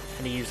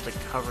kind of use the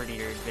cover to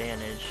your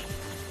advantage.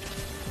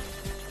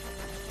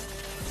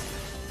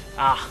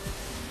 Ah!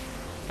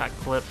 Got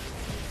clipped.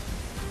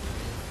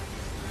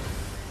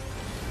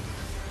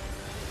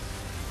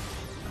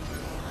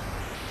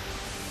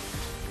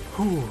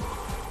 Whew.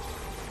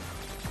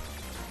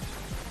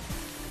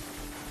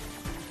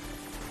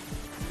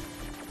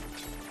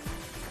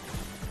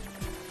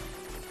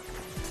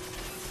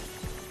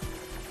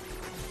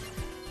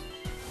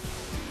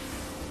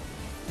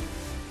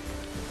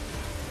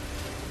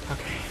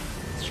 Okay,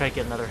 let's try to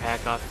get another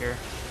hack off here.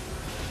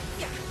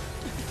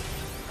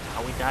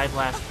 Oh, we died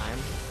last time.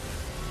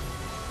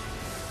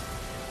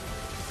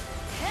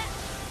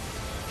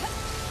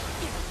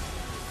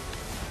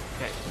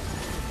 Okay,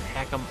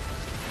 hack him.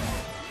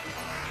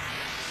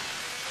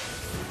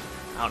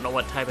 I don't know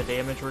what type of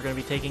damage we're going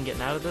to be taking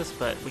getting out of this,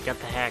 but we got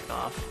the hack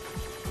off.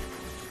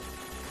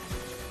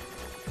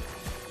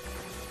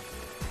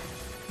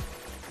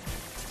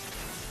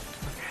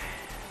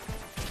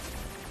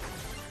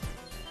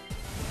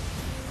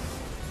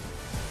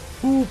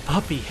 Okay. Ooh,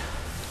 puppy.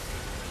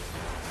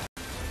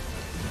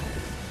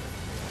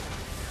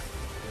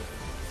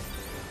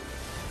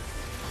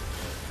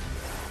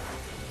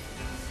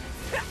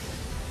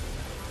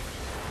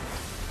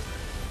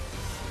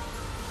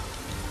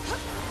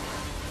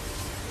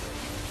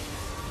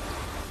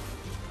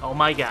 Oh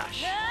my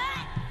gosh.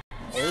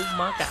 Oh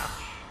my gosh.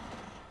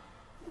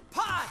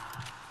 Pie!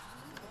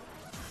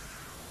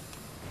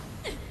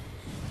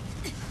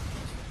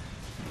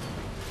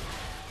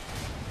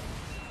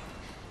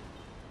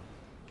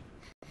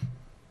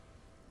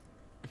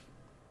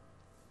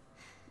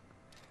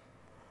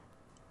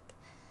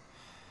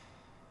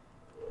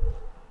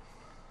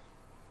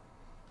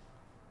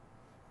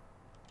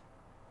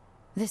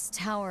 This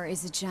tower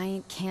is a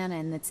giant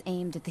cannon that's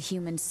aimed at the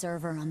human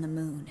server on the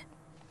moon.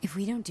 If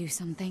we don't do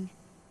something,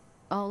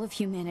 all of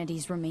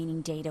humanity's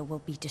remaining data will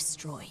be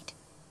destroyed.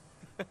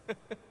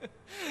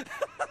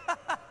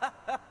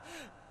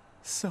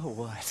 So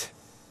what?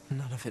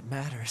 None of it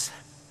matters.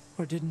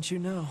 Or didn't you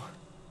know?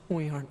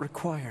 We aren't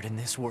required in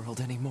this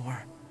world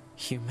anymore.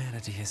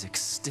 Humanity is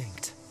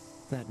extinct.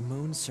 That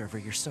moon server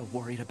you're so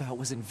worried about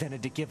was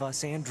invented to give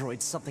us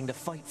androids something to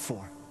fight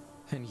for.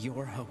 And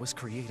Yorha was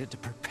created to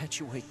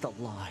perpetuate the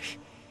lie.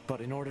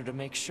 But in order to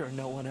make sure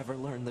no one ever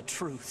learned the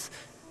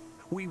truth,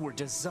 we were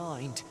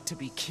designed to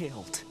be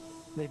killed.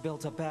 They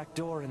built a back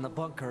door in the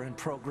bunker and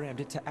programmed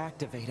it to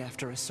activate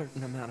after a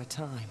certain amount of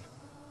time.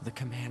 The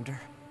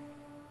commander,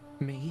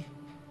 me,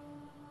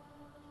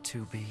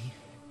 2B,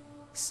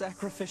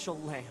 sacrificial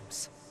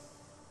lambs.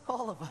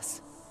 All of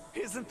us.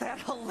 Isn't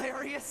that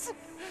hilarious?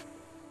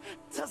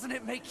 Doesn't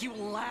it make you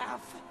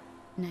laugh?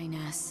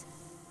 9S,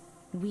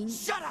 we...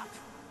 Shut up!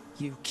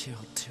 You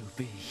killed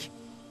 2B.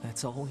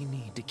 That's all we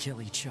need to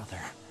kill each other.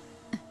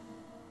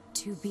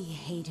 2B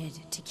hated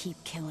to keep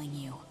killing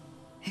you.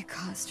 It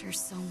caused her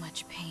so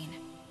much pain.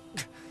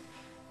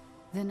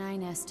 The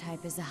 9S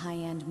type is a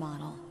high-end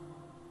model.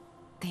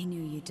 They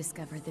knew you'd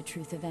discover the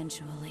truth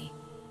eventually.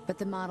 But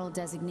the model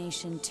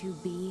designation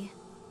 2B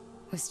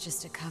was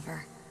just a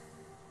cover.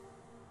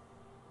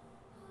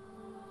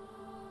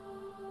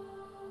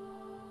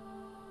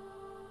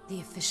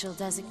 The official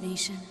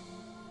designation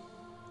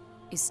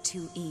is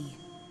 2E.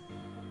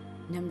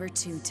 Number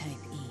 2 type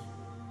E.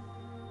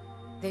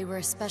 They were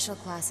a special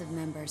class of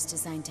members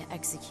designed to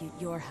execute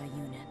Yorha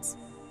units.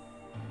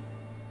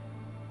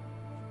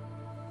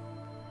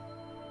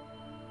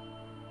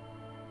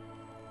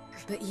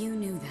 But you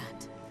knew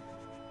that,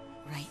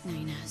 right,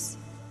 9S?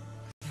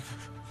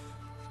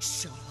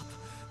 Shut up!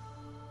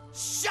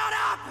 Shut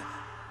up!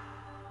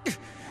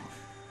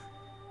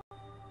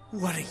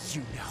 What do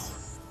you know?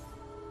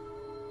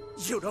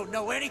 You don't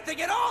know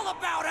anything at all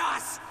about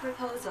us!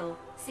 Proposal.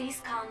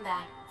 Cease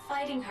combat.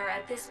 Fighting her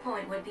at this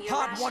point would be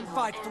Pod irrational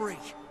 153.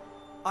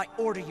 I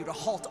order you to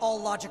halt all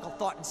logical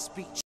thought and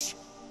speech.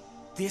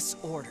 This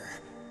order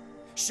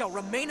shall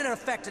remain in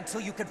effect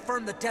until you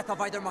confirm the death of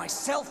either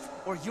myself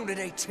or Unit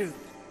A2.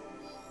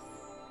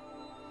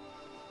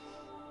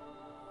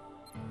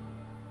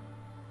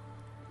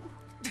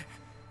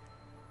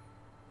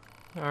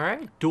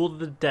 Alright, duel to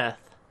the death.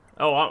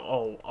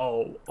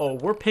 Oh,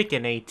 we're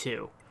picking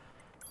A2.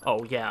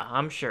 Oh yeah,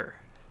 I'm sure.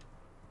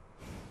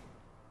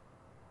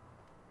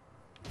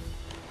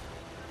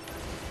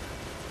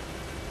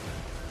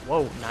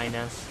 Whoa,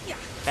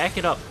 9S. Back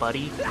it up,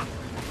 buddy.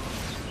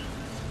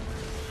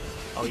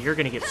 Oh, you're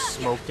gonna get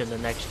smoked in the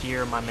next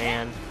year, my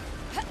man.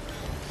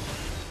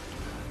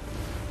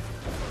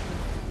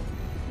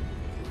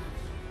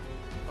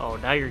 Oh,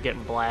 now you're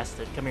getting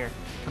blasted. Come here.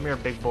 Come here,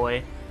 big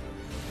boy.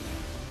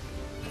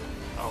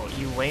 Oh,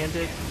 you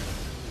landed?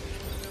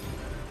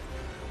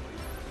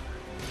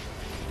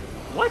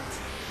 What?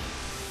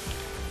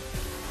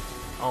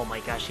 Oh my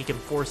gosh, he can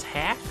force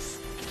hacks?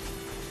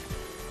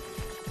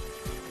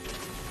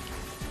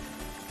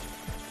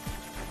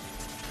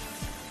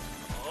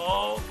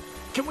 Oh,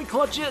 can we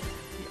clutch it?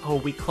 Oh,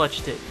 we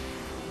clutched it.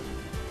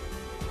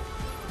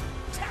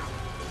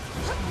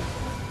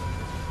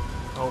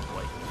 Oh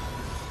boy.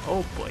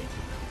 Oh boy.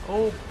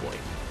 Oh boy.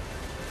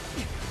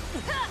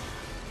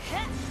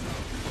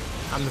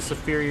 I'm the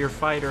superior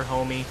fighter,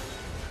 homie.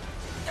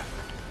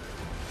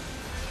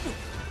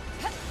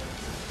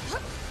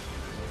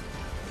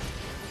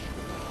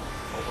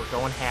 Oh, we're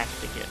going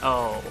hacked again.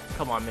 Oh,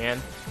 come on,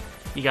 man.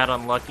 You got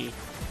unlucky.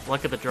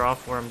 Luck of the draw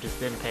for him just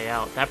didn't pay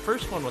out. That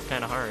first one was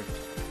kind of hard.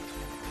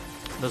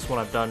 This one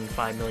I've done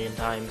 5 million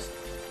times.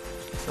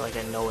 I feel like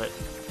I know it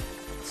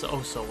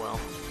so well.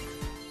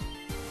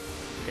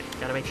 Okay,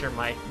 gotta make sure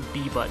my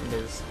B button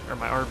is, or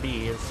my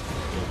RB is.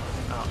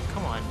 Oh,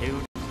 come on,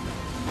 dude.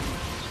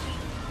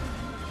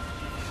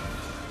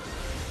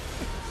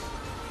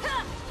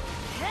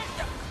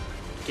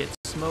 Get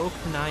smoked,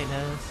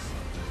 9S.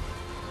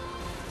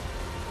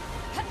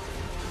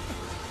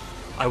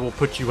 I will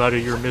put you out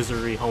of your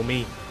misery,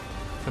 homie.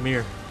 Come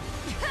here.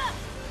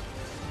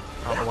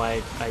 I don't know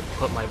why I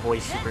put my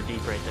voice super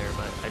deep right there,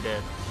 but I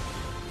did.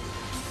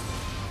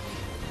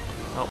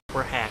 Oh,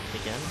 we're hacked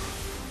again.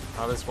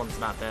 Oh, this one's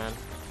not bad.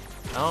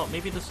 Oh,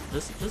 maybe this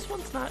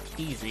one's not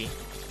easy.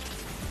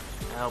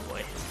 Oh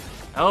boy.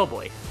 Oh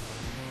boy.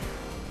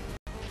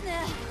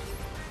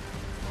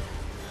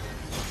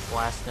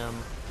 Blast him.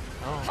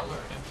 Oh.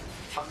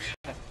 Function.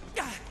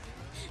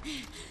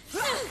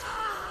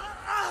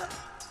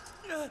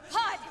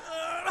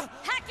 HUD!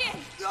 Hack in!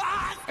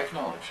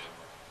 Acknowledged.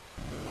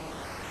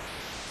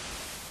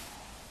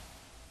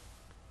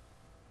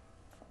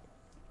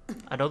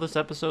 I know this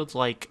episode's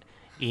like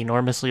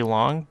enormously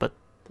long, but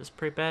this is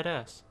pretty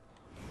badass.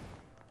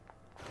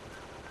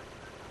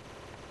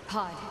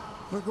 Pod,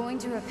 we're going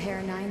to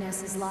repair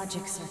 9S's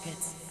logic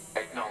circuits.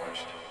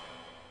 Acknowledged.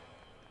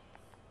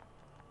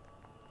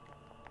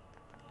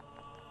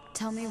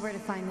 Tell me where to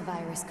find the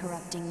virus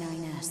corrupting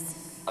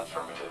 9S.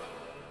 Affirmative.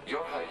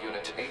 Your HUD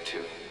Unit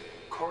A2.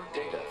 Core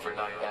data for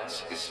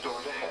 9S is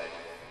stored ahead.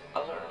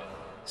 Alert.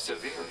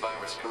 Severe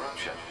virus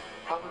corruption.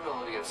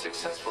 Probability of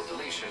successful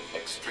deletion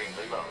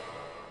extremely low.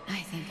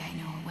 I think I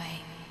know a way.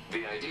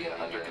 The idea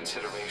under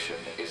consideration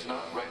is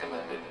not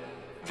recommended.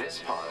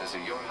 This pod is a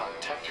YoRHUD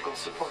tactical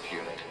support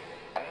unit.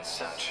 As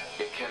such,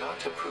 it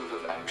cannot approve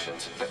of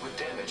actions that would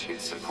damage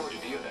its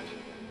supported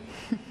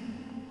unit.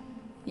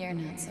 You're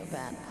not so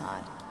bad,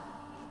 Pod.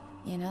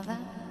 You know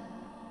that?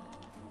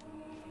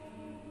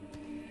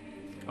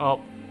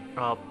 Oh.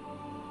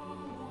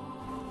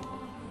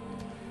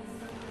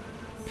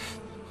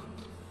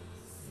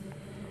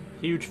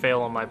 Huge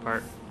fail on my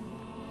part.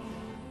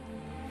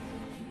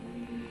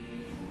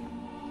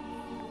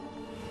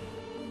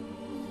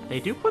 They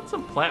do put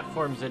some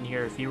platforms in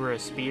here if you were a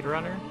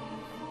speedrunner.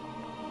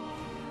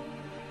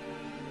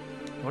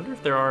 I wonder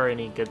if there are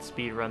any good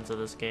speedruns of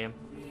this game.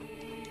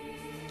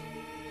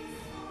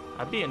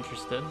 I'd be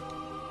interested.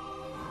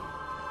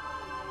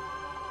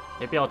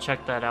 Maybe I'll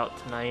check that out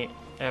tonight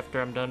after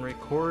I'm done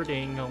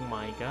recording. Oh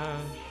my gosh.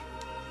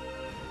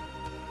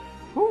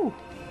 Whew.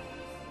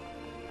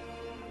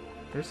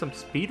 There's some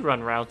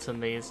speedrun routes in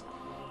these.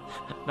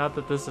 Not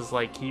that this is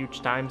like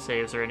huge time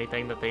saves or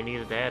anything that they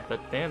needed to add,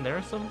 but man, there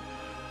are some.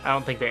 I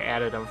don't think they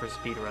added them for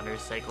speedrunners'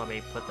 sake, let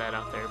me put that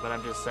out there, but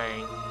I'm just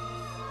saying.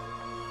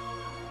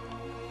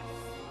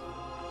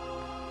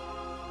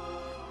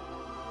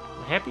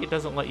 I'm happy it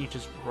doesn't let you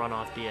just run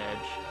off the edge.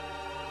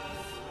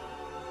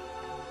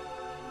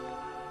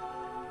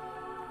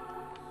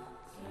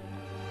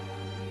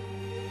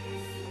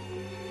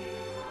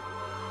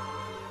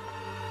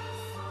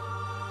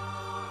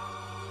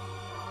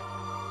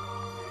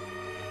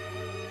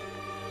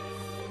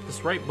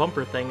 This right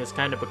bumper thing has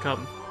kind of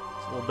become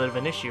a little bit of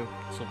an issue.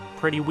 It's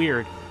pretty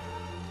weird.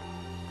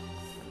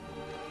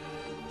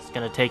 It's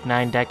gonna take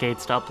 9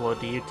 decades to upload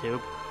to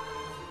YouTube.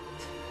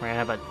 We're gonna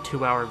have a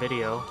 2-hour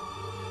video.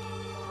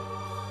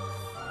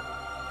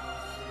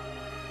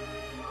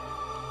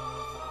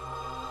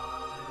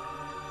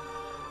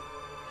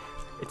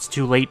 It's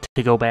too late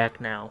to go back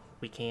now.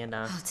 We can't,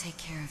 I'll take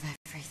care of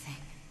everything.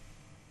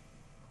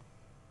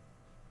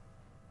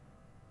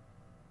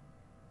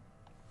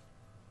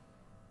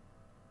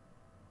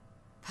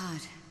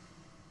 Pod.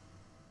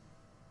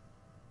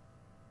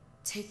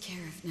 Take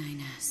care of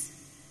 9S.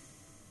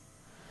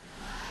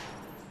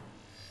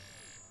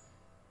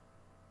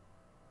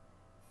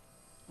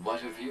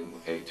 What of you,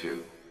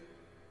 A2?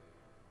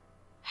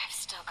 I've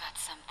still got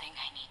something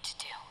I need to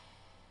do.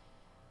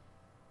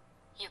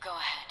 You go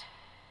ahead.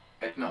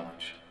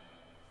 Acknowledged.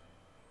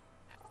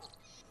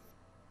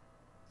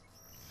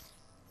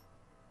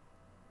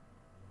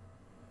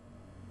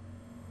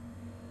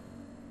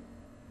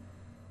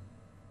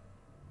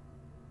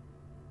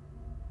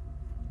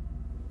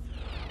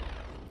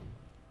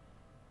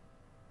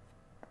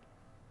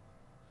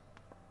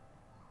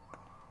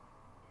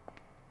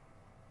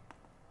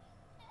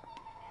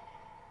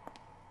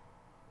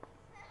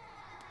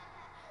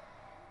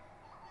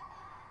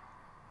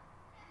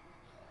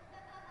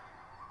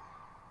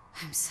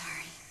 I'm sorry.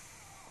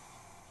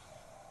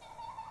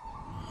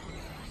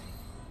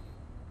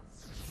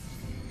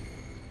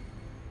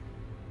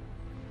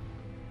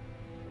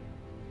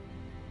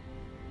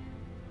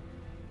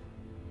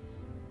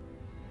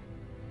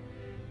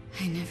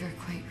 I never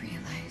quite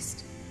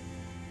realized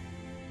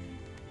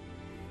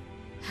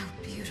how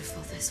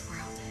beautiful this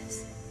world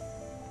is.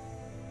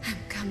 I'm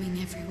coming,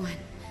 everyone.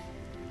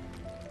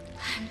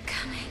 I'm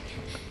coming.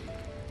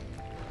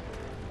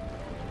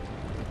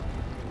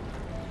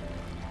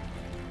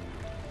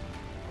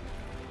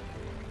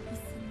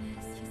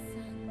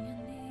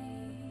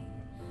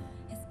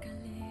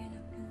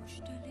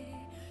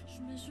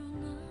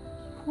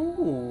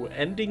 Ooh,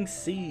 ending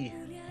C.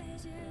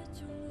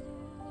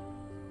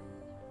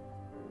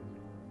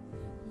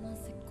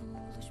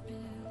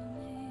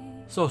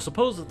 So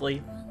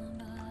supposedly,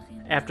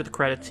 after the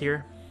credits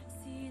here,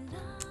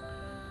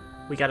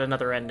 we got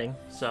another ending.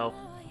 So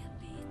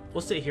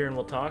we'll sit here and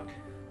we'll talk.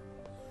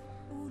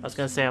 I was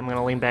gonna say I'm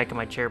gonna lean back in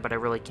my chair, but I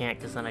really can't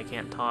because then I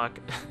can't talk.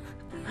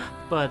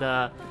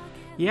 But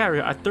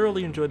yeah, I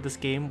thoroughly enjoyed this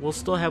game. We'll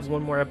still have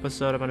one more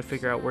episode. I'm gonna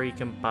figure out where you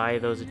can buy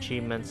those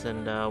achievements,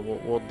 and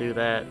we'll do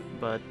that.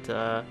 But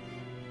this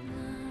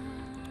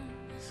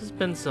has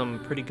been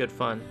some pretty good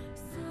fun.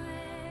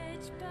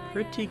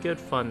 Pretty good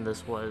fun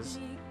this was.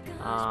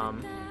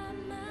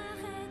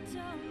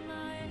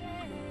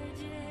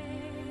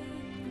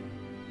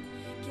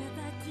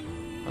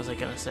 What was I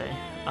gonna say?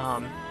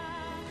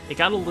 It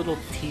got a little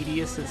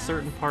tedious at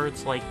certain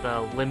parts, like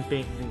the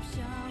limping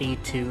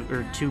A2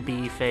 or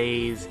 2B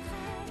phase,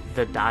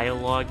 the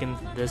dialogue in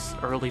this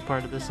early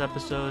part of this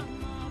episode.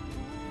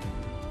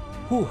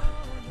 Whew,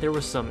 there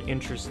was some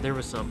interest, there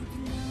was some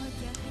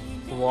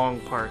long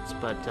parts,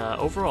 but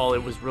overall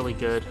it was really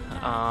good.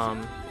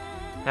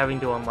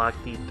 Having to unlock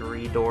the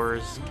 3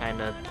 doors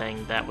kind of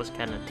thing, that was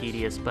kind of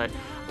tedious, but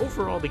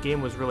overall the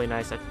game was really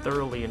nice. I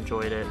thoroughly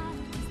enjoyed it.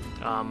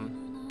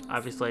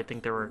 Obviously I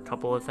think there were a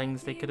couple of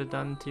things they could have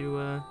done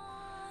to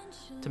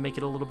make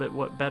it a little bit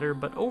better,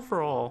 but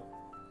overall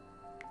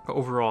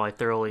I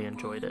thoroughly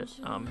enjoyed it.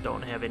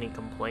 Don't have any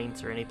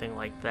complaints or anything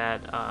like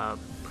that.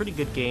 Pretty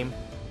good game.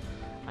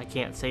 I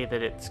can't say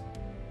that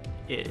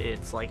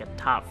it's like a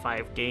top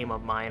 5 game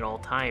of mine all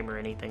time or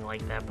anything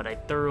like that, but I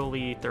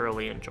thoroughly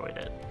enjoyed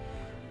it.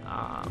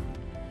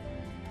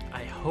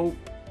 I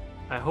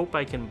hope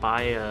I can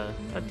buy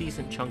a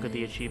decent chunk of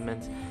the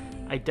achievements.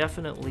 I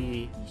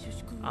definitely,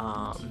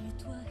 what am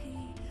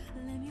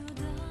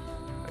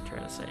I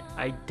trying to say?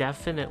 I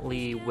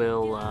definitely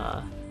will,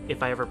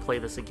 if I ever play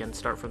this again,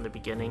 start from the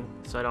beginning,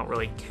 so I don't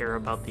really care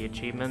about the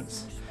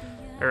achievements.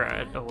 Or,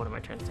 what am I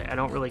trying to say? I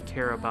don't really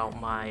care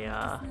about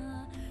my,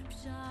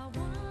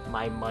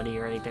 my money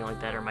or anything like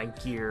that, or my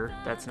gear.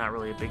 That's not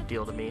really a big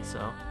deal to me,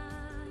 so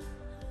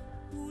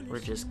we're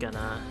just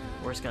gonna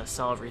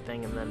sell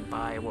everything and then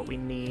buy what we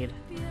need.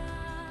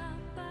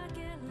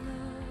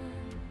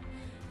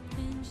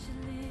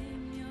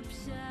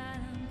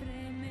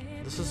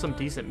 This is some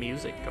decent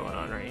music going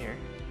on right here.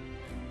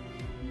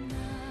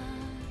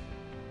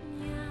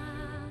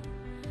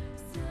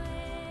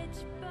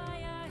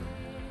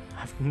 I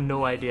have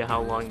no idea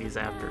how long these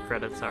after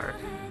credits are.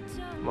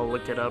 I'm gonna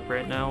look it up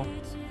right now.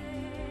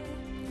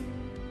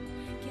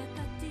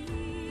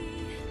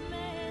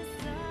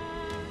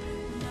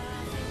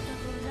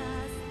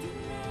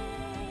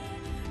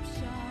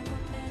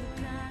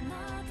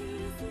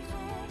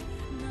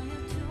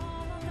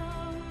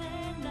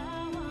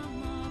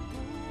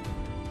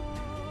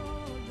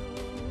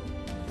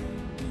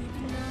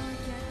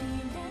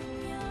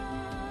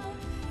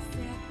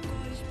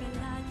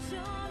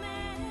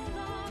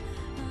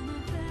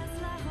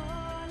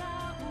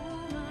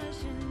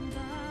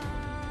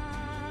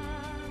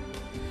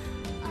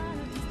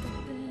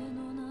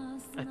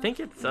 I think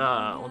it's,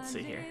 let's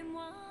see here.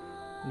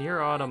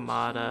 Nier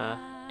Automata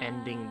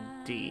Ending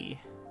D.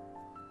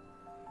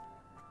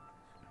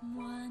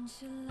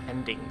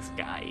 Endings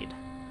Guide.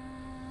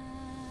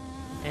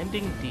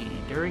 Ending D.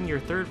 During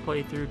your 3rd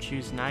playthrough,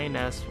 choose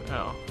 9S.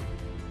 Oh.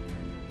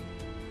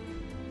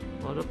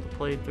 Load up the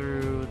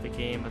playthrough, the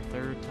game a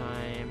 3rd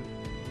time.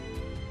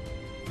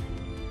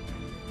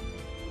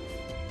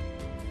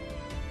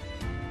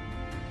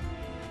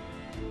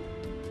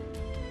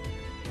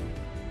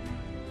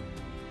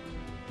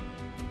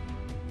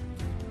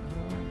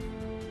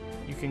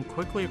 You can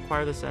quickly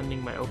acquire this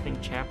ending by opening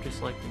chapter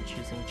select and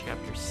choosing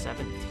chapter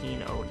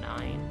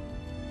 1709.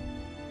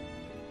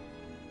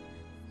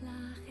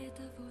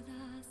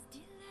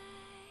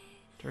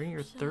 During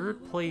your 3rd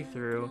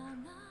playthrough.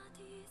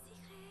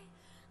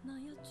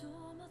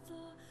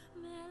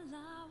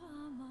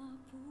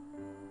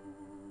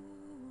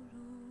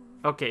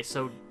 Okay,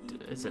 so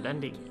is it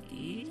ending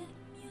E?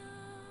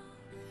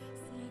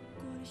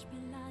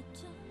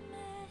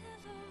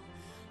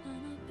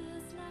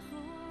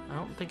 I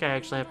don't think I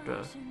actually have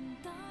to.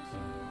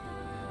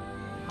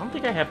 I don't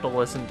think I have to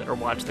listen to or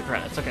watch the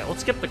credits. Okay,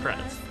 let's skip the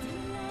credits.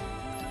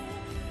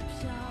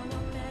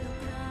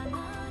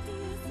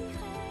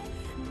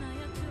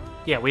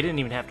 Yeah, we didn't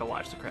even have to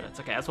watch the credits.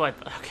 Okay, that's why.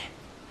 Okay,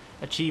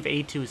 achieve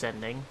A2's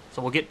ending.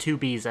 So we'll get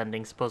 2B's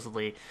ending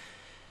supposedly.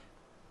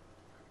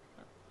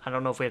 I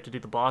don't know if we have to do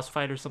the boss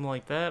fight or something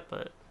like that,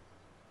 but.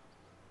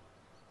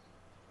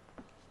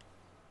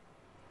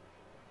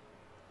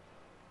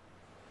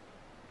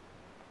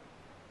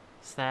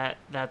 So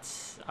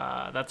that's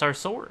our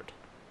sword.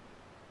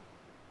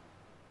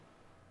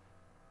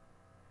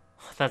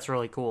 That's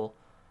really cool.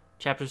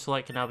 Chapter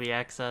select can now be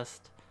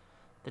accessed.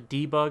 The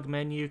debug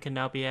menu can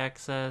now be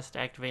accessed.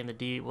 Activating the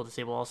D will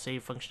disable all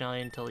save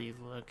functionality until you...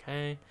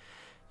 Okay.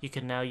 You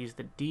can now use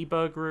the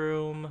debug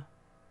room.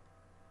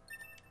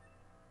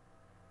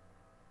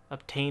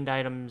 Obtained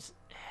items,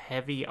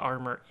 heavy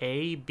armor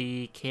A,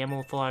 B,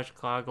 camouflage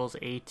goggles,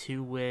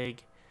 A2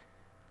 wig.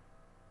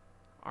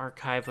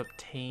 Archive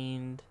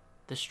obtained.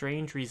 The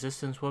strange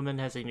resistance woman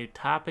has a new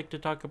topic to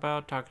talk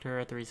about. Talk to her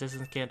at the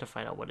resistance camp to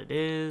find out what it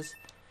is.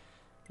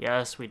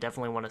 Yes, we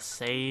definitely want to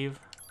save.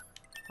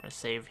 I'm going to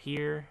save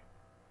here.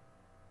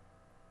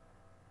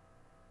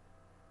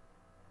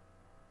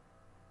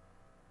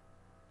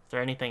 Is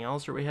there anything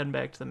else, or are we heading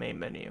back to the main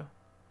menu?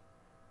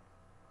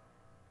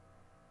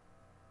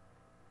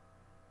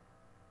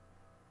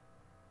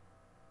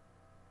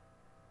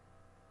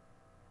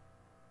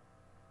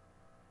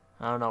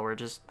 I don't know,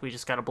 we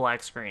just got a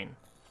black screen.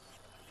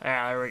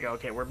 Ah, there we go.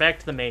 Okay, we're back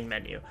to the main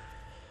menu.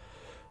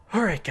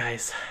 Alright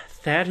guys,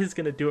 that is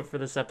going to do it for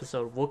this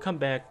episode. We'll come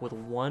back with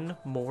one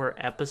more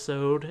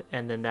episode,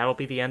 and then that'll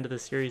be the end of the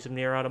series of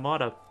Nier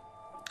Automata.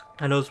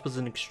 I know this was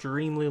an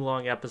extremely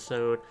long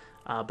episode,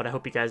 but I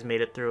hope you guys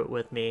made it through it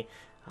with me.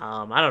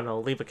 I don't know,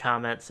 leave a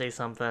comment, say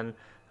something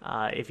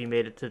if you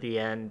made it to the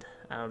end.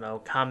 I don't know,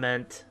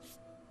 comment...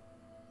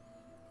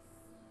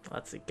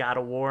 Let's see, God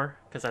of War,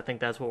 because I think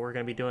that's what we're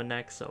going to be doing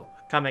next. So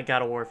comment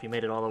God of War if you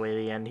made it all the way to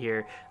the end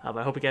here. But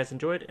I hope you guys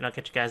enjoyed, and I'll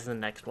catch you guys in the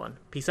next one.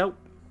 Peace out.